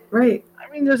 right, right.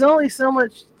 I mean, there's only so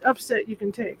much upset you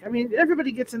can take. I mean,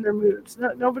 everybody gets in their moods.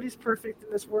 Nobody's perfect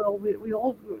in this world. We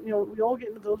all we all get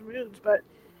into those moods. But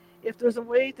if there's a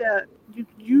way that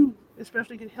you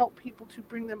especially can help people to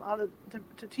bring them out of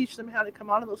to teach them how to come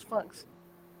out of those funks,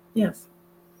 Yes,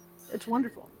 it's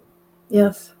wonderful.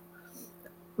 yes.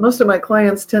 Most of my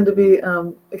clients tend to be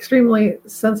extremely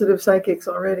sensitive psychics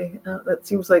already. That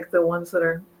seems like the ones that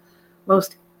are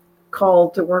most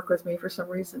called to work with me for some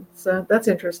reason. So that's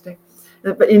interesting.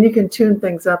 And you can tune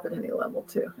things up at any level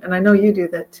too. And I know you do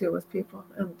that too with people.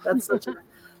 And that's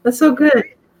so You're good.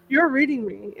 you're reading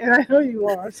me, and I know you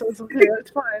are, so it's okay.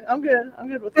 It's fine. I'm good. I'm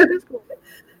good with it. It's cool.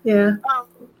 Yeah.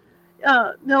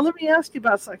 Um, now let me ask you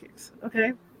about psychics.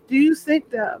 Okay, do you think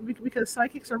that because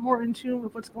psychics are more in tune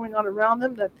with what's going on around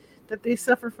them, that they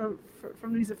suffer from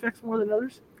these effects more than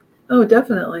others? Oh,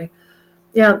 definitely.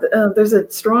 Yeah, there's a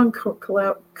strong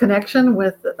connection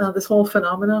with this whole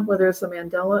phenomena, whether it's the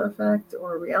Mandela effect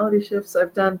or reality shifts.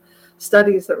 I've done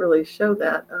studies that really show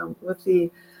that with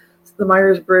the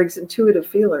Myers-Briggs intuitive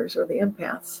feelers or the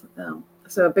empaths.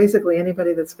 So basically,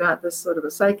 anybody that's got this sort of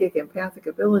a psychic empathic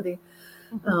ability,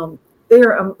 Hmm. um,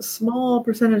 they're a small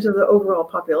percentage of the overall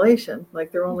population.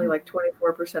 Like they're only Hmm. like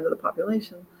 24% of the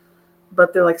population,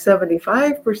 but they're like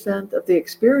 75% of the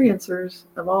experiencers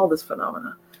of all this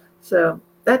phenomena. So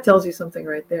that tells you something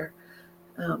right there.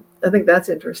 I think that's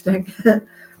interesting.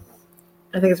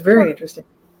 I think it's very But interesting.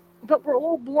 but we're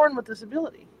all born with this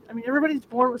ability. I mean, everybody's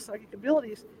born with psychic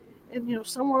abilities, and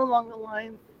somewhere along the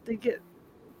line they get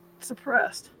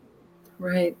suppressed.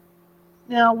 Right.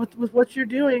 Now, with what you're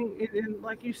doing, and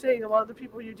like you say, a lot of the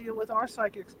people you deal with are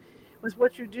psychics. With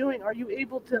what you're doing, are you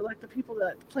able to, like the people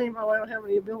that claim, oh, I don't have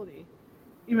any ability,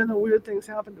 even though weird things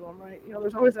happen to them, right?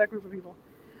 There's always that group of people.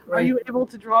 Are Right. you able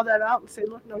to draw that out and say,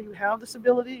 look, no, you have this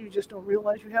ability, you just don't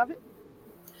realize you have it?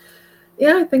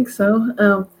 Yeah, I think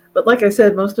so. But like I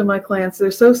said, most of my clients,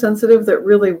 they're so sensitive that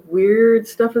really weird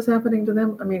stuff is happening to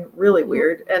them. I mean, really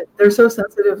weird. And they're so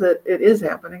sensitive that it is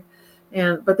happening.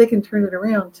 But they can turn it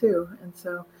around too. And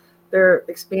so they're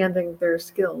expanding their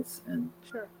skills. And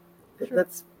Sure.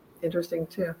 that's interesting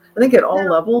too. I think at all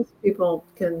Now, levels,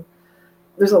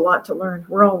 there's a lot to learn.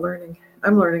 We're all learning.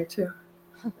 I'm learning too.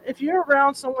 if you're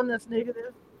around someone that's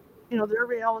negative, their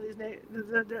reality is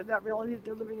that reality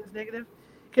they're living is negative,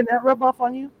 can that rub off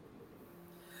on you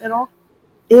at all?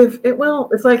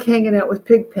 It's like hanging out with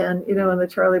Pigpen, in the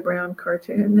Charlie Brown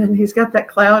cartoon, and he's got that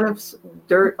cloud of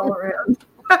dirt all around.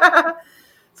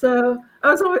 So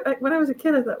I was always, when I was a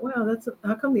kid, I thought, wow,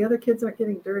 how come the other kids aren't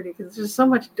getting dirty? Because there's just so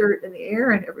much dirt in the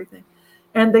air and everything.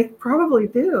 And they probably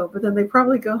do, but then they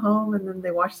probably go home and then they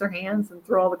wash their hands and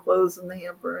throw all the clothes in the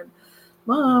hamper and,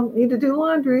 Mom, need to do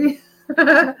laundry.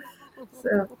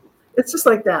 So it's just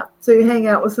like that. So you hang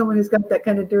out with someone who's got that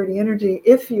kind of dirty energy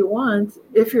if you want,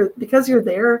 because you're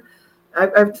there.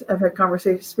 I've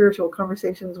had spiritual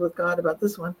conversations with God about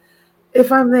this one. If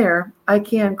I'm there, I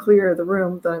can clear the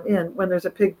room that I'm in when there's a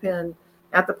pig pen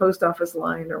at the post office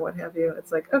line or what have you.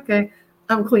 It's like, okay,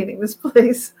 I'm cleaning this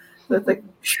place. So it's like,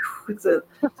 so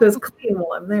it's clean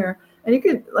while I'm there. And you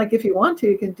can, like, if you want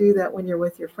to, you can do that when you're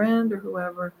with your friend or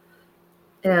whoever.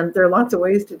 And there are lots of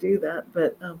ways to do that,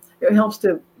 but it helps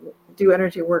to do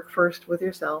energy work first with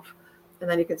yourself, and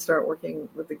then you can start working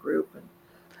with the group. And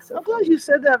so I'm glad you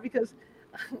said that, because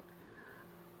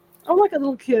I'm like a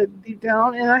little kid deep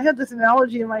down, and I had this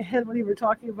analogy in my head when you were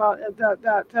talking about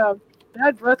that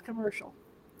bad breath commercial.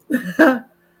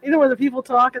 Where the people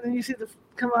talk and then you see the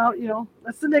come out.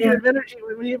 That's the negative energy.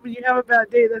 When you have a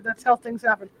bad day, that's how things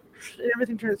happen.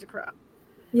 Everything turns to crap.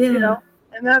 Yeah.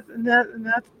 And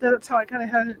that's how I kind of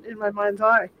had it in my mind's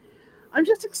eye. I'm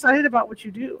just excited about what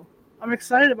you do. I'm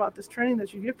excited about this training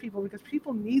that you give people, because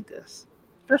people need this,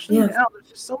 especially now. There's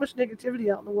just so much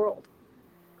negativity out in the world.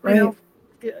 Right.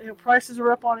 Prices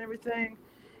are up on everything.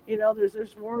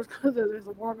 There's wars. There's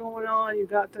a war going on. You've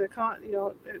got the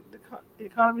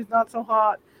economy's not so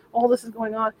hot. All this is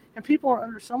going on, and people are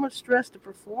under so much stress to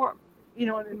perform,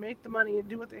 and make the money and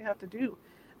do what they have to do.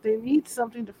 They need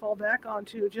something to fall back on,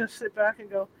 to just sit back and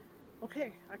go,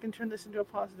 okay, I can turn this into a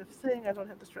positive thing. I don't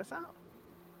have to stress out.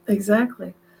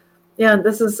 Exactly. Yeah, and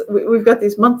we've got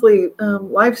these monthly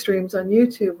live streams on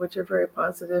YouTube, which are very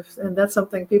positive, and that's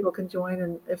something people can join.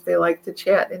 And if they like to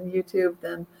chat in YouTube,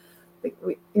 then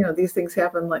these things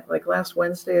happen like last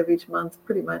Wednesday of each month,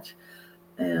 pretty much.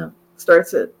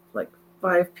 Starts at like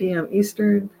 5 p.m.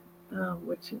 Eastern,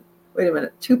 which, wait a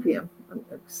minute, 2 p.m.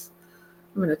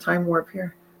 I'm in a time warp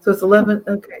here. So it's 11,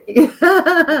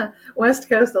 okay. West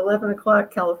Coast, 11 o'clock,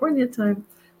 California time.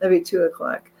 That'd be 2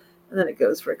 o'clock. And then it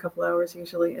goes for a couple hours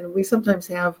usually. And we sometimes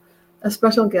have a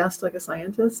special guest, like a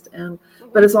scientist,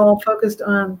 but it's all focused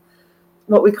on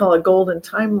what we call a golden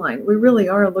timeline. We really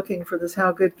are looking for this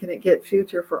how good can it get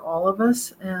future for all of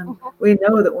us. And we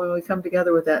know that when we come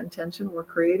together with that intention, we're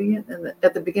creating it. And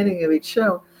at the beginning of each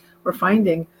show, we're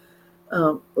finding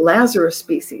Lazarus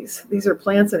species. These are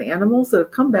plants and animals that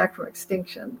have come back from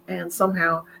extinction, and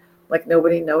somehow, like,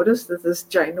 nobody noticed that this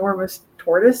ginormous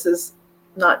tortoise is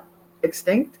not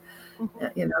extinct.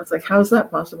 It's like, how's that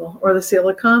possible? Or the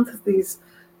coelacanth, these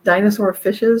dinosaur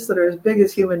fishes that are as big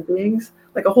as human beings,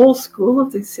 like a whole school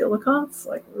of these coelacanths,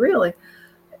 like, really.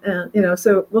 And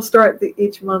so we'll start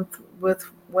each month with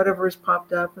whatever's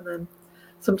popped up, and then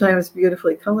sometimes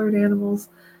beautifully colored animals.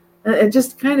 And it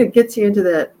just kind of gets you into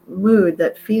that mood,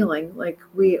 that feeling like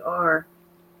we are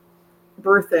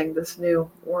birthing this new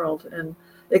world, and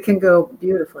it can go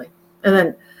beautifully. And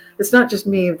then it's not just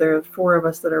me. There are 4 of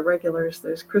us that are regulars.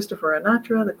 There's Christopher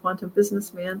Anatra, the quantum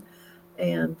businessman,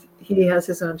 and he has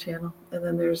his own channel. And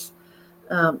then there's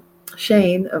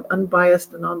Shane of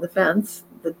Unbiased and On the Fence,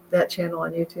 that channel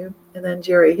on YouTube. And then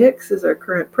Jerry Hicks is our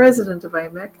current president of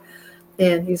IMEC,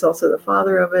 and he's also the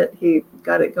father of it. He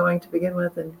got it going to begin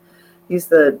with, and he's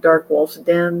the Dark Wolf's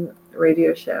Den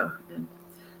radio show. And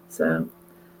so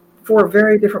 4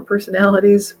 very different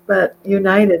personalities, but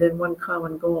united in one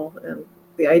common goal. And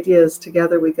the idea is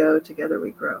together we go, together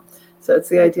we grow. So it's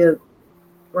the idea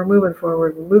we're moving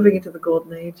forward, we're moving into the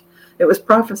golden age. It was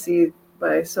prophesied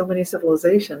by so many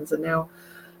civilizations, and now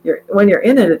when you're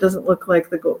in it, it doesn't look like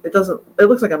it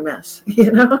looks like a mess,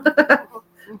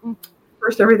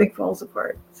 First, everything falls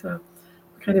apart. So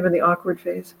we're kind of in the awkward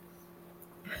phase.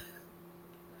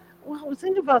 Well,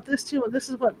 think about this too, and this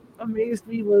is what amazed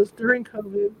me was during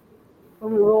COVID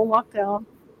when we were all locked down,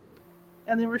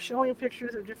 and they were showing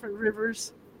pictures of different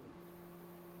rivers,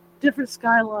 different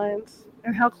skylines,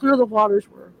 and how clear the waters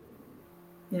were.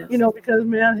 Yes. You know, because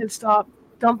man had stopped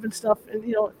dumping stuff, in,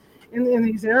 you know, in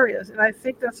these areas, and I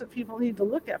think that's what people need to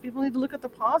look at. People need to look at the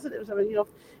positives of it. You know,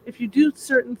 if you do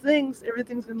certain things,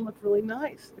 everything's going to look really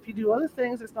nice. If you do other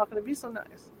things, it's not going to be so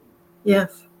nice.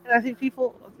 Yes. And I think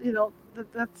people, you know,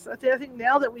 I think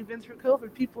now that we've been through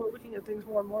COVID, people are looking at things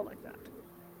more and more like that.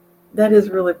 That is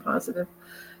really positive.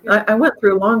 Yeah. I went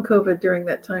through long COVID during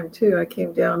that time too. I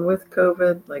came down with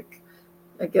COVID, like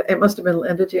it must have been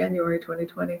end of January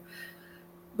 2020.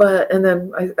 And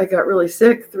then I got really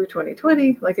sick through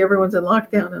 2020, like everyone's in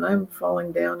lockdown and I'm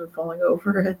falling down and falling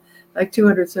over and like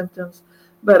 200 symptoms.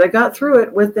 But I got through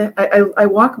it with that. I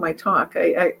walk my talk.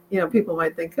 You know, people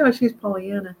might think, oh, she's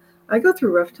Pollyanna. I go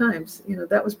through rough times. You know,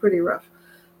 that was pretty rough.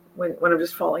 When I'm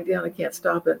just falling down, I can't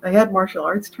stop it. I had martial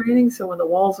arts training, so when the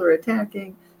walls are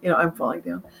attacking, you know, I'm falling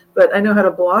down. But I know how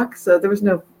to block, so there was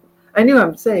no. I knew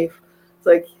I'm safe.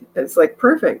 It's like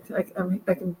perfect.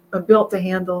 I'm built to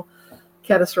handle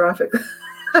catastrophic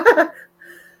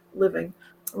living.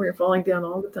 We were falling down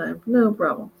all the time, no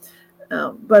problem.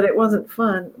 But it wasn't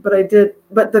fun. But I did.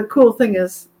 But the cool thing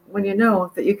is, when you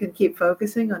know that you can keep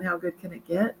focusing on how good can it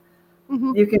get,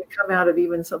 Mm-hmm. you can come out of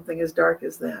even something as dark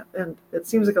as that. And it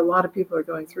seems like a lot of people are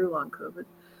going through long COVID,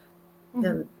 Mm-hmm.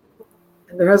 and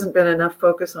there hasn't been enough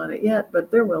focus on it yet,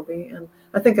 but there will be. And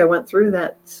I think I went through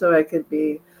that so I could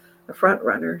be a front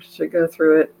runner to go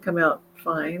through it, come out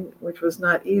fine, which was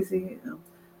not easy,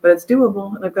 but it's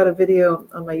doable. And I've got a video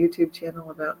on my YouTube channel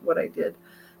about what I did.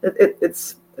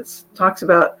 It talks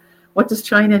about what does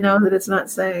China know that it's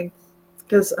not saying,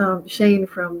 because Shane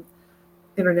from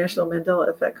International Mandela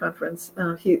Effect Conference,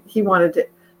 he wanted to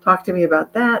talk to me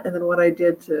about that and then what I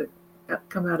did to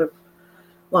come out of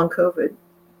long COVID.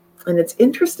 And it's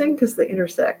interesting because they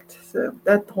intersect. So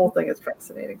that whole thing is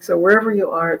fascinating. So wherever you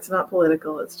are, it's not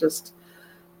political. It's just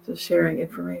sharing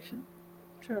information.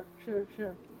 Sure.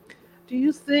 Do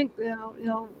you think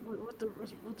what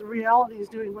the reality is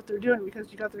doing, what they're doing,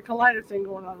 because you got the collider thing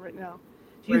going on right now?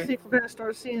 Do you Right. think we're going to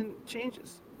start seeing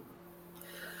changes?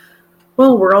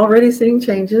 Well, we're already seeing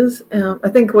changes. I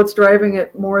think what's driving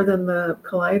it more than the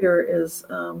collider is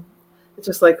it's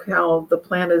just like how the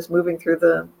planet is moving through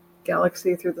the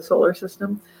galaxy, through the solar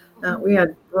system. We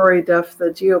had Rory Duff, the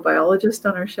geobiologist,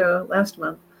 on our show last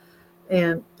month.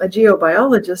 And a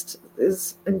geobiologist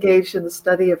is engaged in the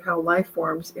study of how life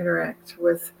forms interact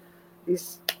with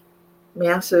these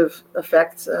massive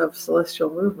effects of celestial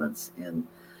movements. And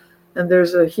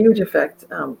there's a huge effect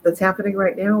that's happening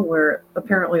right now where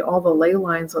apparently all the ley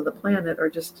lines on the planet they're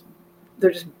just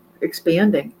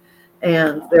expanding,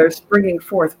 and they're springing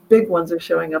forth. Big ones are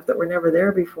showing up that were never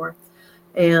there before.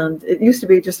 And it used to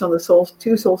be just on the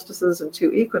two solstices and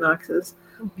two equinoxes,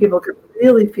 people could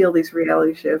really feel these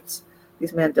reality shifts,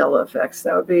 these Mandela effects.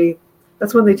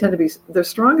 That's when they tend to be the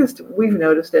strongest. We've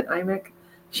noticed it. IMEC,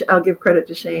 I'll give credit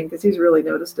to Shane because he's really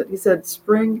noticed it. He said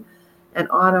spring and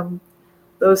autumn,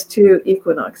 those two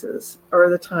equinoxes are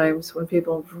the times when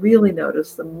people really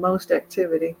notice the most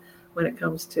activity when it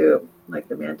comes to like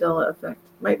the Mandela effect.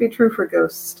 Might be true for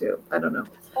ghosts too. I don't know.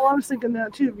 Well, I was thinking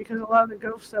that too, because a lot of the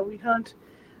ghosts that we hunt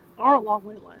are along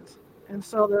ley lines, and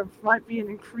so there might be an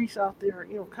increase out there,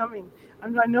 coming.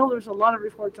 I know there's a lot of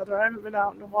reports out there. I haven't been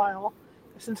out in a while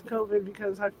since COVID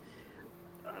because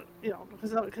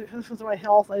because of my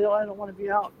health, I don't want to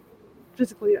be out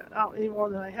physically out any more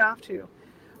than I have to.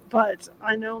 But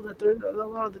I know that there's a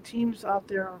lot of the teams out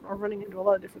there are running into a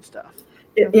lot of different stuff.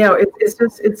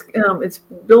 It's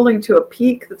building to a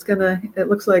peak that's gonna. It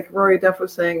looks like Rory Duff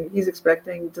was saying he's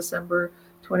expecting December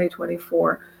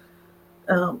 2024.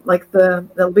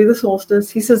 There'll be the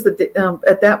solstice. He says that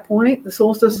at that point the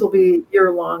solstice will be year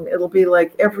long. It'll be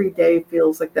like every day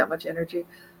feels like that much energy.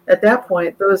 At that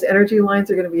point, those energy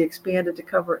lines are going to be expanded to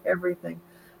cover everything.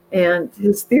 And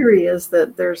his theory is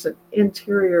that there's an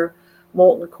interior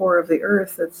molten core of the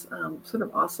Earth that's sort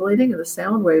of oscillating, and the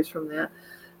sound waves from that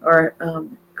are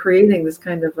creating this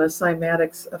kind of a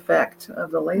cymatics effect of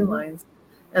the ley lines.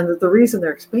 And that the reason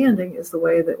they're expanding is the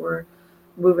way that we're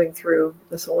moving through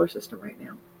the solar system right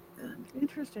now.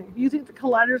 Interesting. Do you think the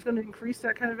collider is going to increase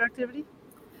that kind of activity?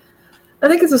 I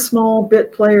think it's a small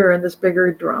bit player in this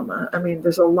bigger drama. I mean,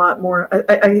 there's a lot more.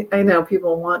 I know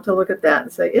people want to look at that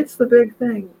and say it's the big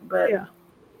thing, but yeah.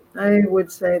 I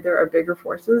would say there are bigger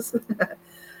forces,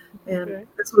 and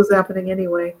this was happening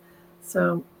anyway.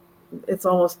 So it's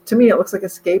almost, to me, it looks like a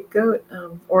scapegoat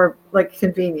or like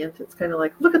convenient. It's kind of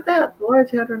like, look at that, the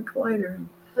Large Hadron Collider.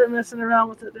 They're messing around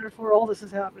with it. Therefore, all this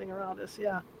is happening around us.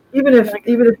 Yeah. Even if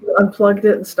you unplugged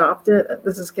it and stopped it,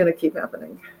 this is going to keep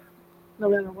happening. No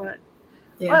matter what.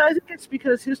 Yeah. Well, I think it's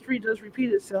because history does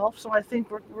repeat itself. So I think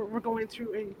we're going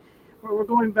through we're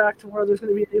going back to where there's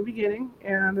going to be a new beginning,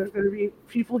 and there's going to be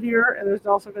people here, and there's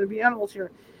also going to be animals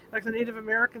here. Like the Native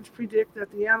Americans predict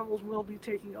that the animals will be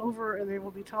taking over, and they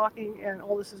will be talking, and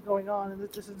all this is going on, and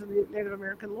that this is the Native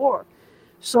American lore.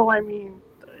 So I mean,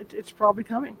 it's probably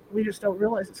coming. We just don't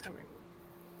realize it's coming.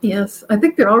 Yes, I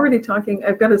think they're already talking.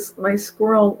 I've got my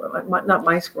squirrel, not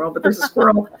my squirrel, but there's a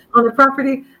squirrel on the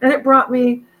property, and it brought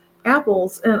me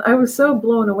apples, and I was so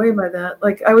blown away by that.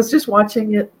 Like I was just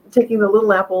watching it, taking the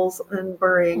little apples and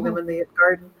burying them in the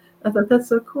garden. I thought that's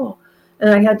so cool, and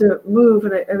I had to move,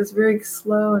 and I was very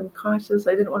slow and cautious.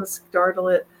 I didn't want to startle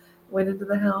it. Went into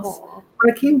the house. Aww.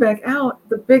 When I came back out,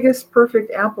 the biggest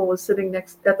perfect apple was sitting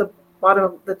next at the bottom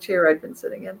of the chair I'd been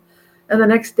sitting in, and the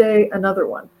next day another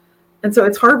one. And so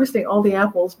it's harvesting all the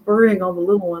apples, burying all the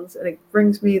little ones, and it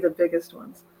brings me the biggest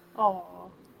ones. Oh.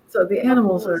 So the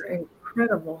animals are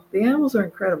incredible. The animals are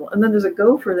incredible. And then there's a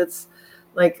gopher that's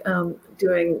like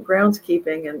doing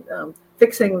groundskeeping and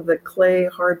fixing the clay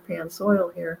hard pan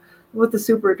soil here with the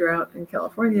super drought in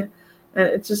California. And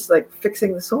it's just like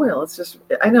fixing the soil. It's just,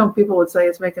 I know people would say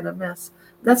it's making a mess.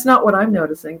 That's not what I'm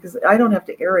noticing because I don't have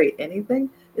to aerate anything.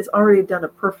 It's already done a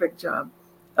perfect job.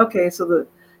 Okay, so the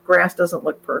grass doesn't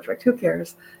look perfect. Who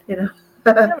cares? Yeah,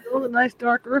 but all the nice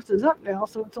dark earth is up now,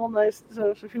 so it's all nice. So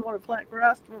if you want to plant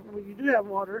grass when you do have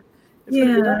water, it's going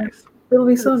to be nice. It'll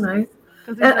be so nice.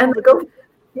 And the gopher,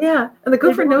 and the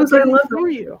gopher knows I love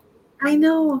you. I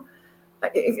know,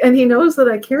 and he knows that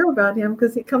I care about him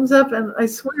because he comes up, and I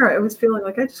swear I was feeling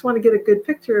like I just want to get a good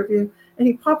picture of you. And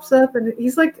he pops up, and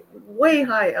he's like way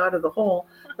high out of the hole,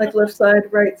 like left side,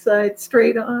 right side,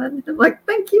 straight on. I'm like,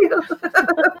 thank you.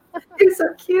 He's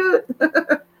so cute.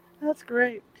 That's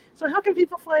great. So how can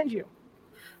people find you?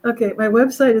 Okay, my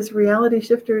website is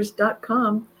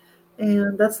realityshifters.com,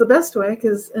 and that's the best way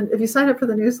because if you sign up for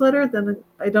the newsletter, then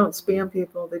I don't spam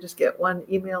people. They just get one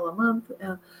email a month,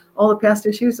 and all the past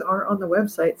issues are on the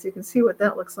website, so you can see what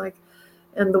that looks like.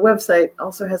 And the website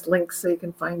also has links so you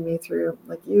can find me through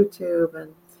like YouTube,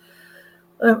 and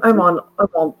I'm on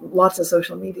lots of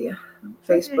social media,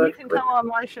 Facebook. Yeah, you can come on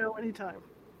my show anytime.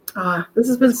 This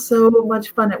has been so much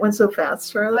fun. It went so fast,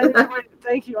 Charlotte.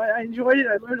 Thank you. I enjoyed it.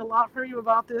 I learned a lot from you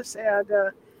about this, and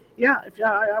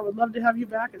I would love to have you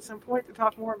back at some point to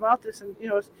talk more about this, and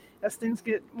as things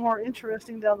get more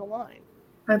interesting down the line.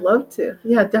 I'd love to.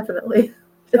 Yeah, definitely.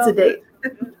 It's a date.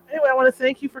 Anyway, I want to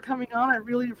thank you for coming on. I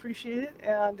really appreciate it,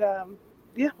 and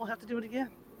we'll have to do it again.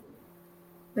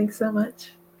 Thanks so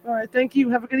much. All right, thank you.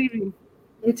 Have a good evening.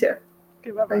 You too.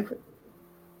 Okay, bye-bye.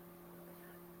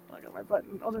 I got my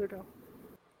button. Oh, there we go.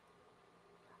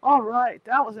 All right,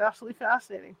 that was absolutely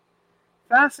fascinating.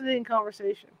 Fascinating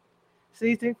conversation.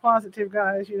 See, think positive,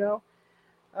 guys,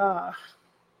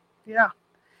 Yeah.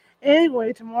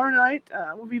 Anyway, tomorrow night,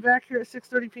 we'll be back here at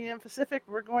 6:30 p.m. Pacific.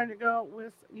 We're going to go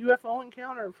with UFO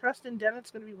Encounter. Preston Dennett's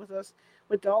going to be with us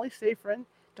with Dolly Safran.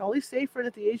 Dolly Safran,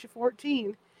 at the age of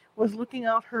 14, was looking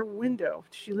out her window.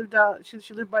 She lived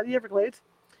by the Everglades.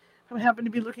 Happened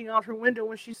to be looking out her window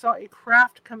when she saw a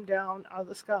craft come down out of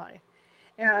the sky.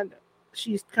 And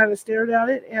she kind of stared at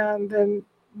it and then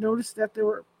noticed that there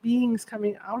were beings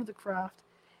coming out of the craft.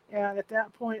 And at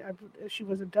that point, she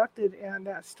was abducted, and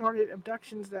that started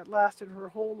abductions that lasted her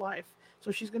whole life.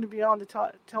 So she's going to be on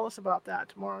to tell us about that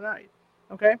tomorrow night.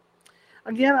 Okay?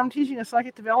 Again, I'm teaching a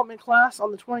psychic development class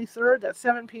on the 23rd at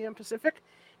 7 p.m. Pacific.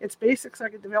 It's basic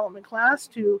psychic development class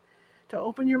to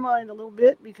open your mind a little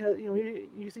bit, because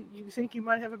you think you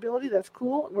might have ability. That's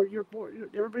cool. Or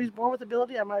everybody's born with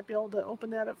ability. I might be able to open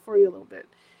that up for you a little bit.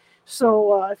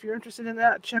 So if you're interested in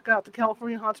that, check out the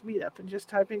California Haunts Meetup and just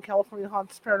type in California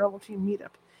Haunts Paranormal Team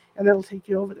Meetup, and that'll take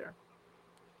you over there.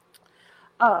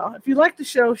 If you like the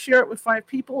show, share it with 5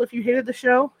 people. If you hated the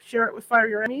show, share it with 5 of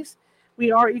your enemies.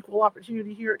 We are equal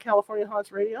opportunity here at California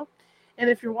Haunts Radio. And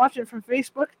if you're watching from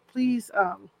Facebook, please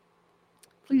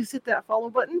hit that follow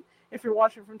button. If you're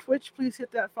watching from Twitch, please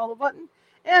hit that follow button.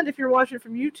 And if you're watching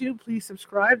from YouTube, please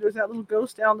subscribe. There's that little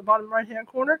ghost down the bottom right-hand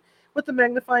corner with the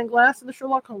magnifying glass and the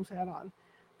Sherlock Holmes hat on.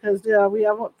 Because we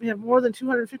have more than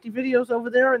 250 videos over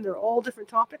there, and they're all different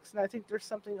topics, and I think there's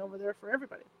something over there for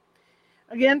everybody.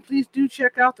 Again, please do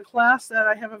check out the class that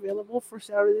I have available for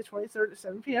Saturday the 23rd at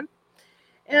 7 p.m.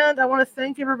 And I want to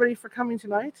thank everybody for coming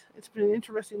tonight. It's been an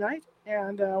interesting night.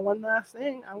 And one last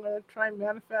thing, I'm going to try and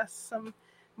manifest some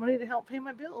money to help pay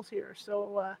my bills here.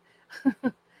 So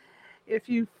if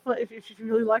you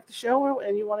really like the show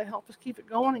and you want to help us keep it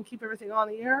going and keep everything on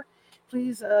the air,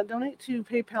 please donate to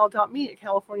paypal.me at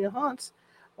California Haunts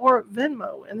or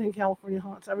Venmo and then California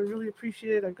Haunts. I would really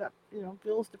appreciate it. I've got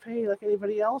bills to pay like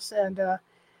anybody else, and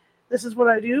this is what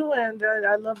I do, and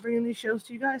I love bringing these shows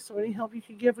to you guys. So any help you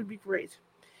could give would be great.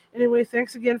 Anyway,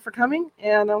 thanks again for coming,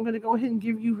 and I'm going to go ahead and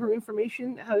give you her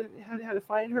information, how to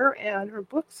find her, and her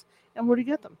books, and where to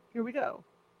get them. Here we go.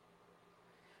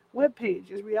 Webpage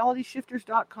is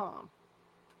realityshifters.com.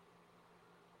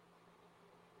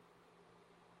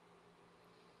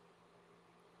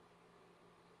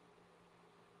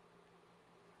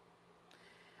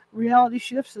 Reality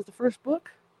Shifts is the first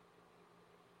book.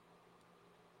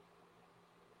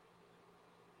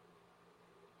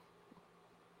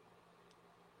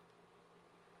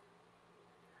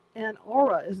 And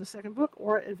Aura is the second book,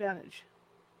 Aura Advantage.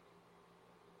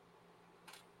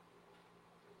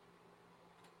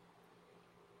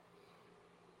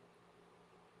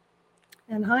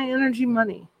 And High Energy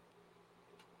Money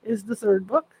is the third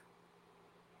book.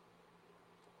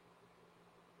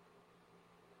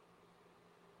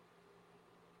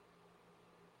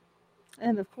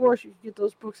 And of course, you can get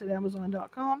those books at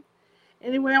Amazon.com.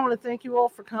 Anyway, I want to thank you all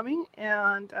for coming,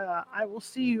 and I will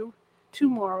see you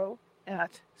tomorrow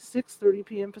at 6:30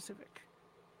 p.m. Pacific.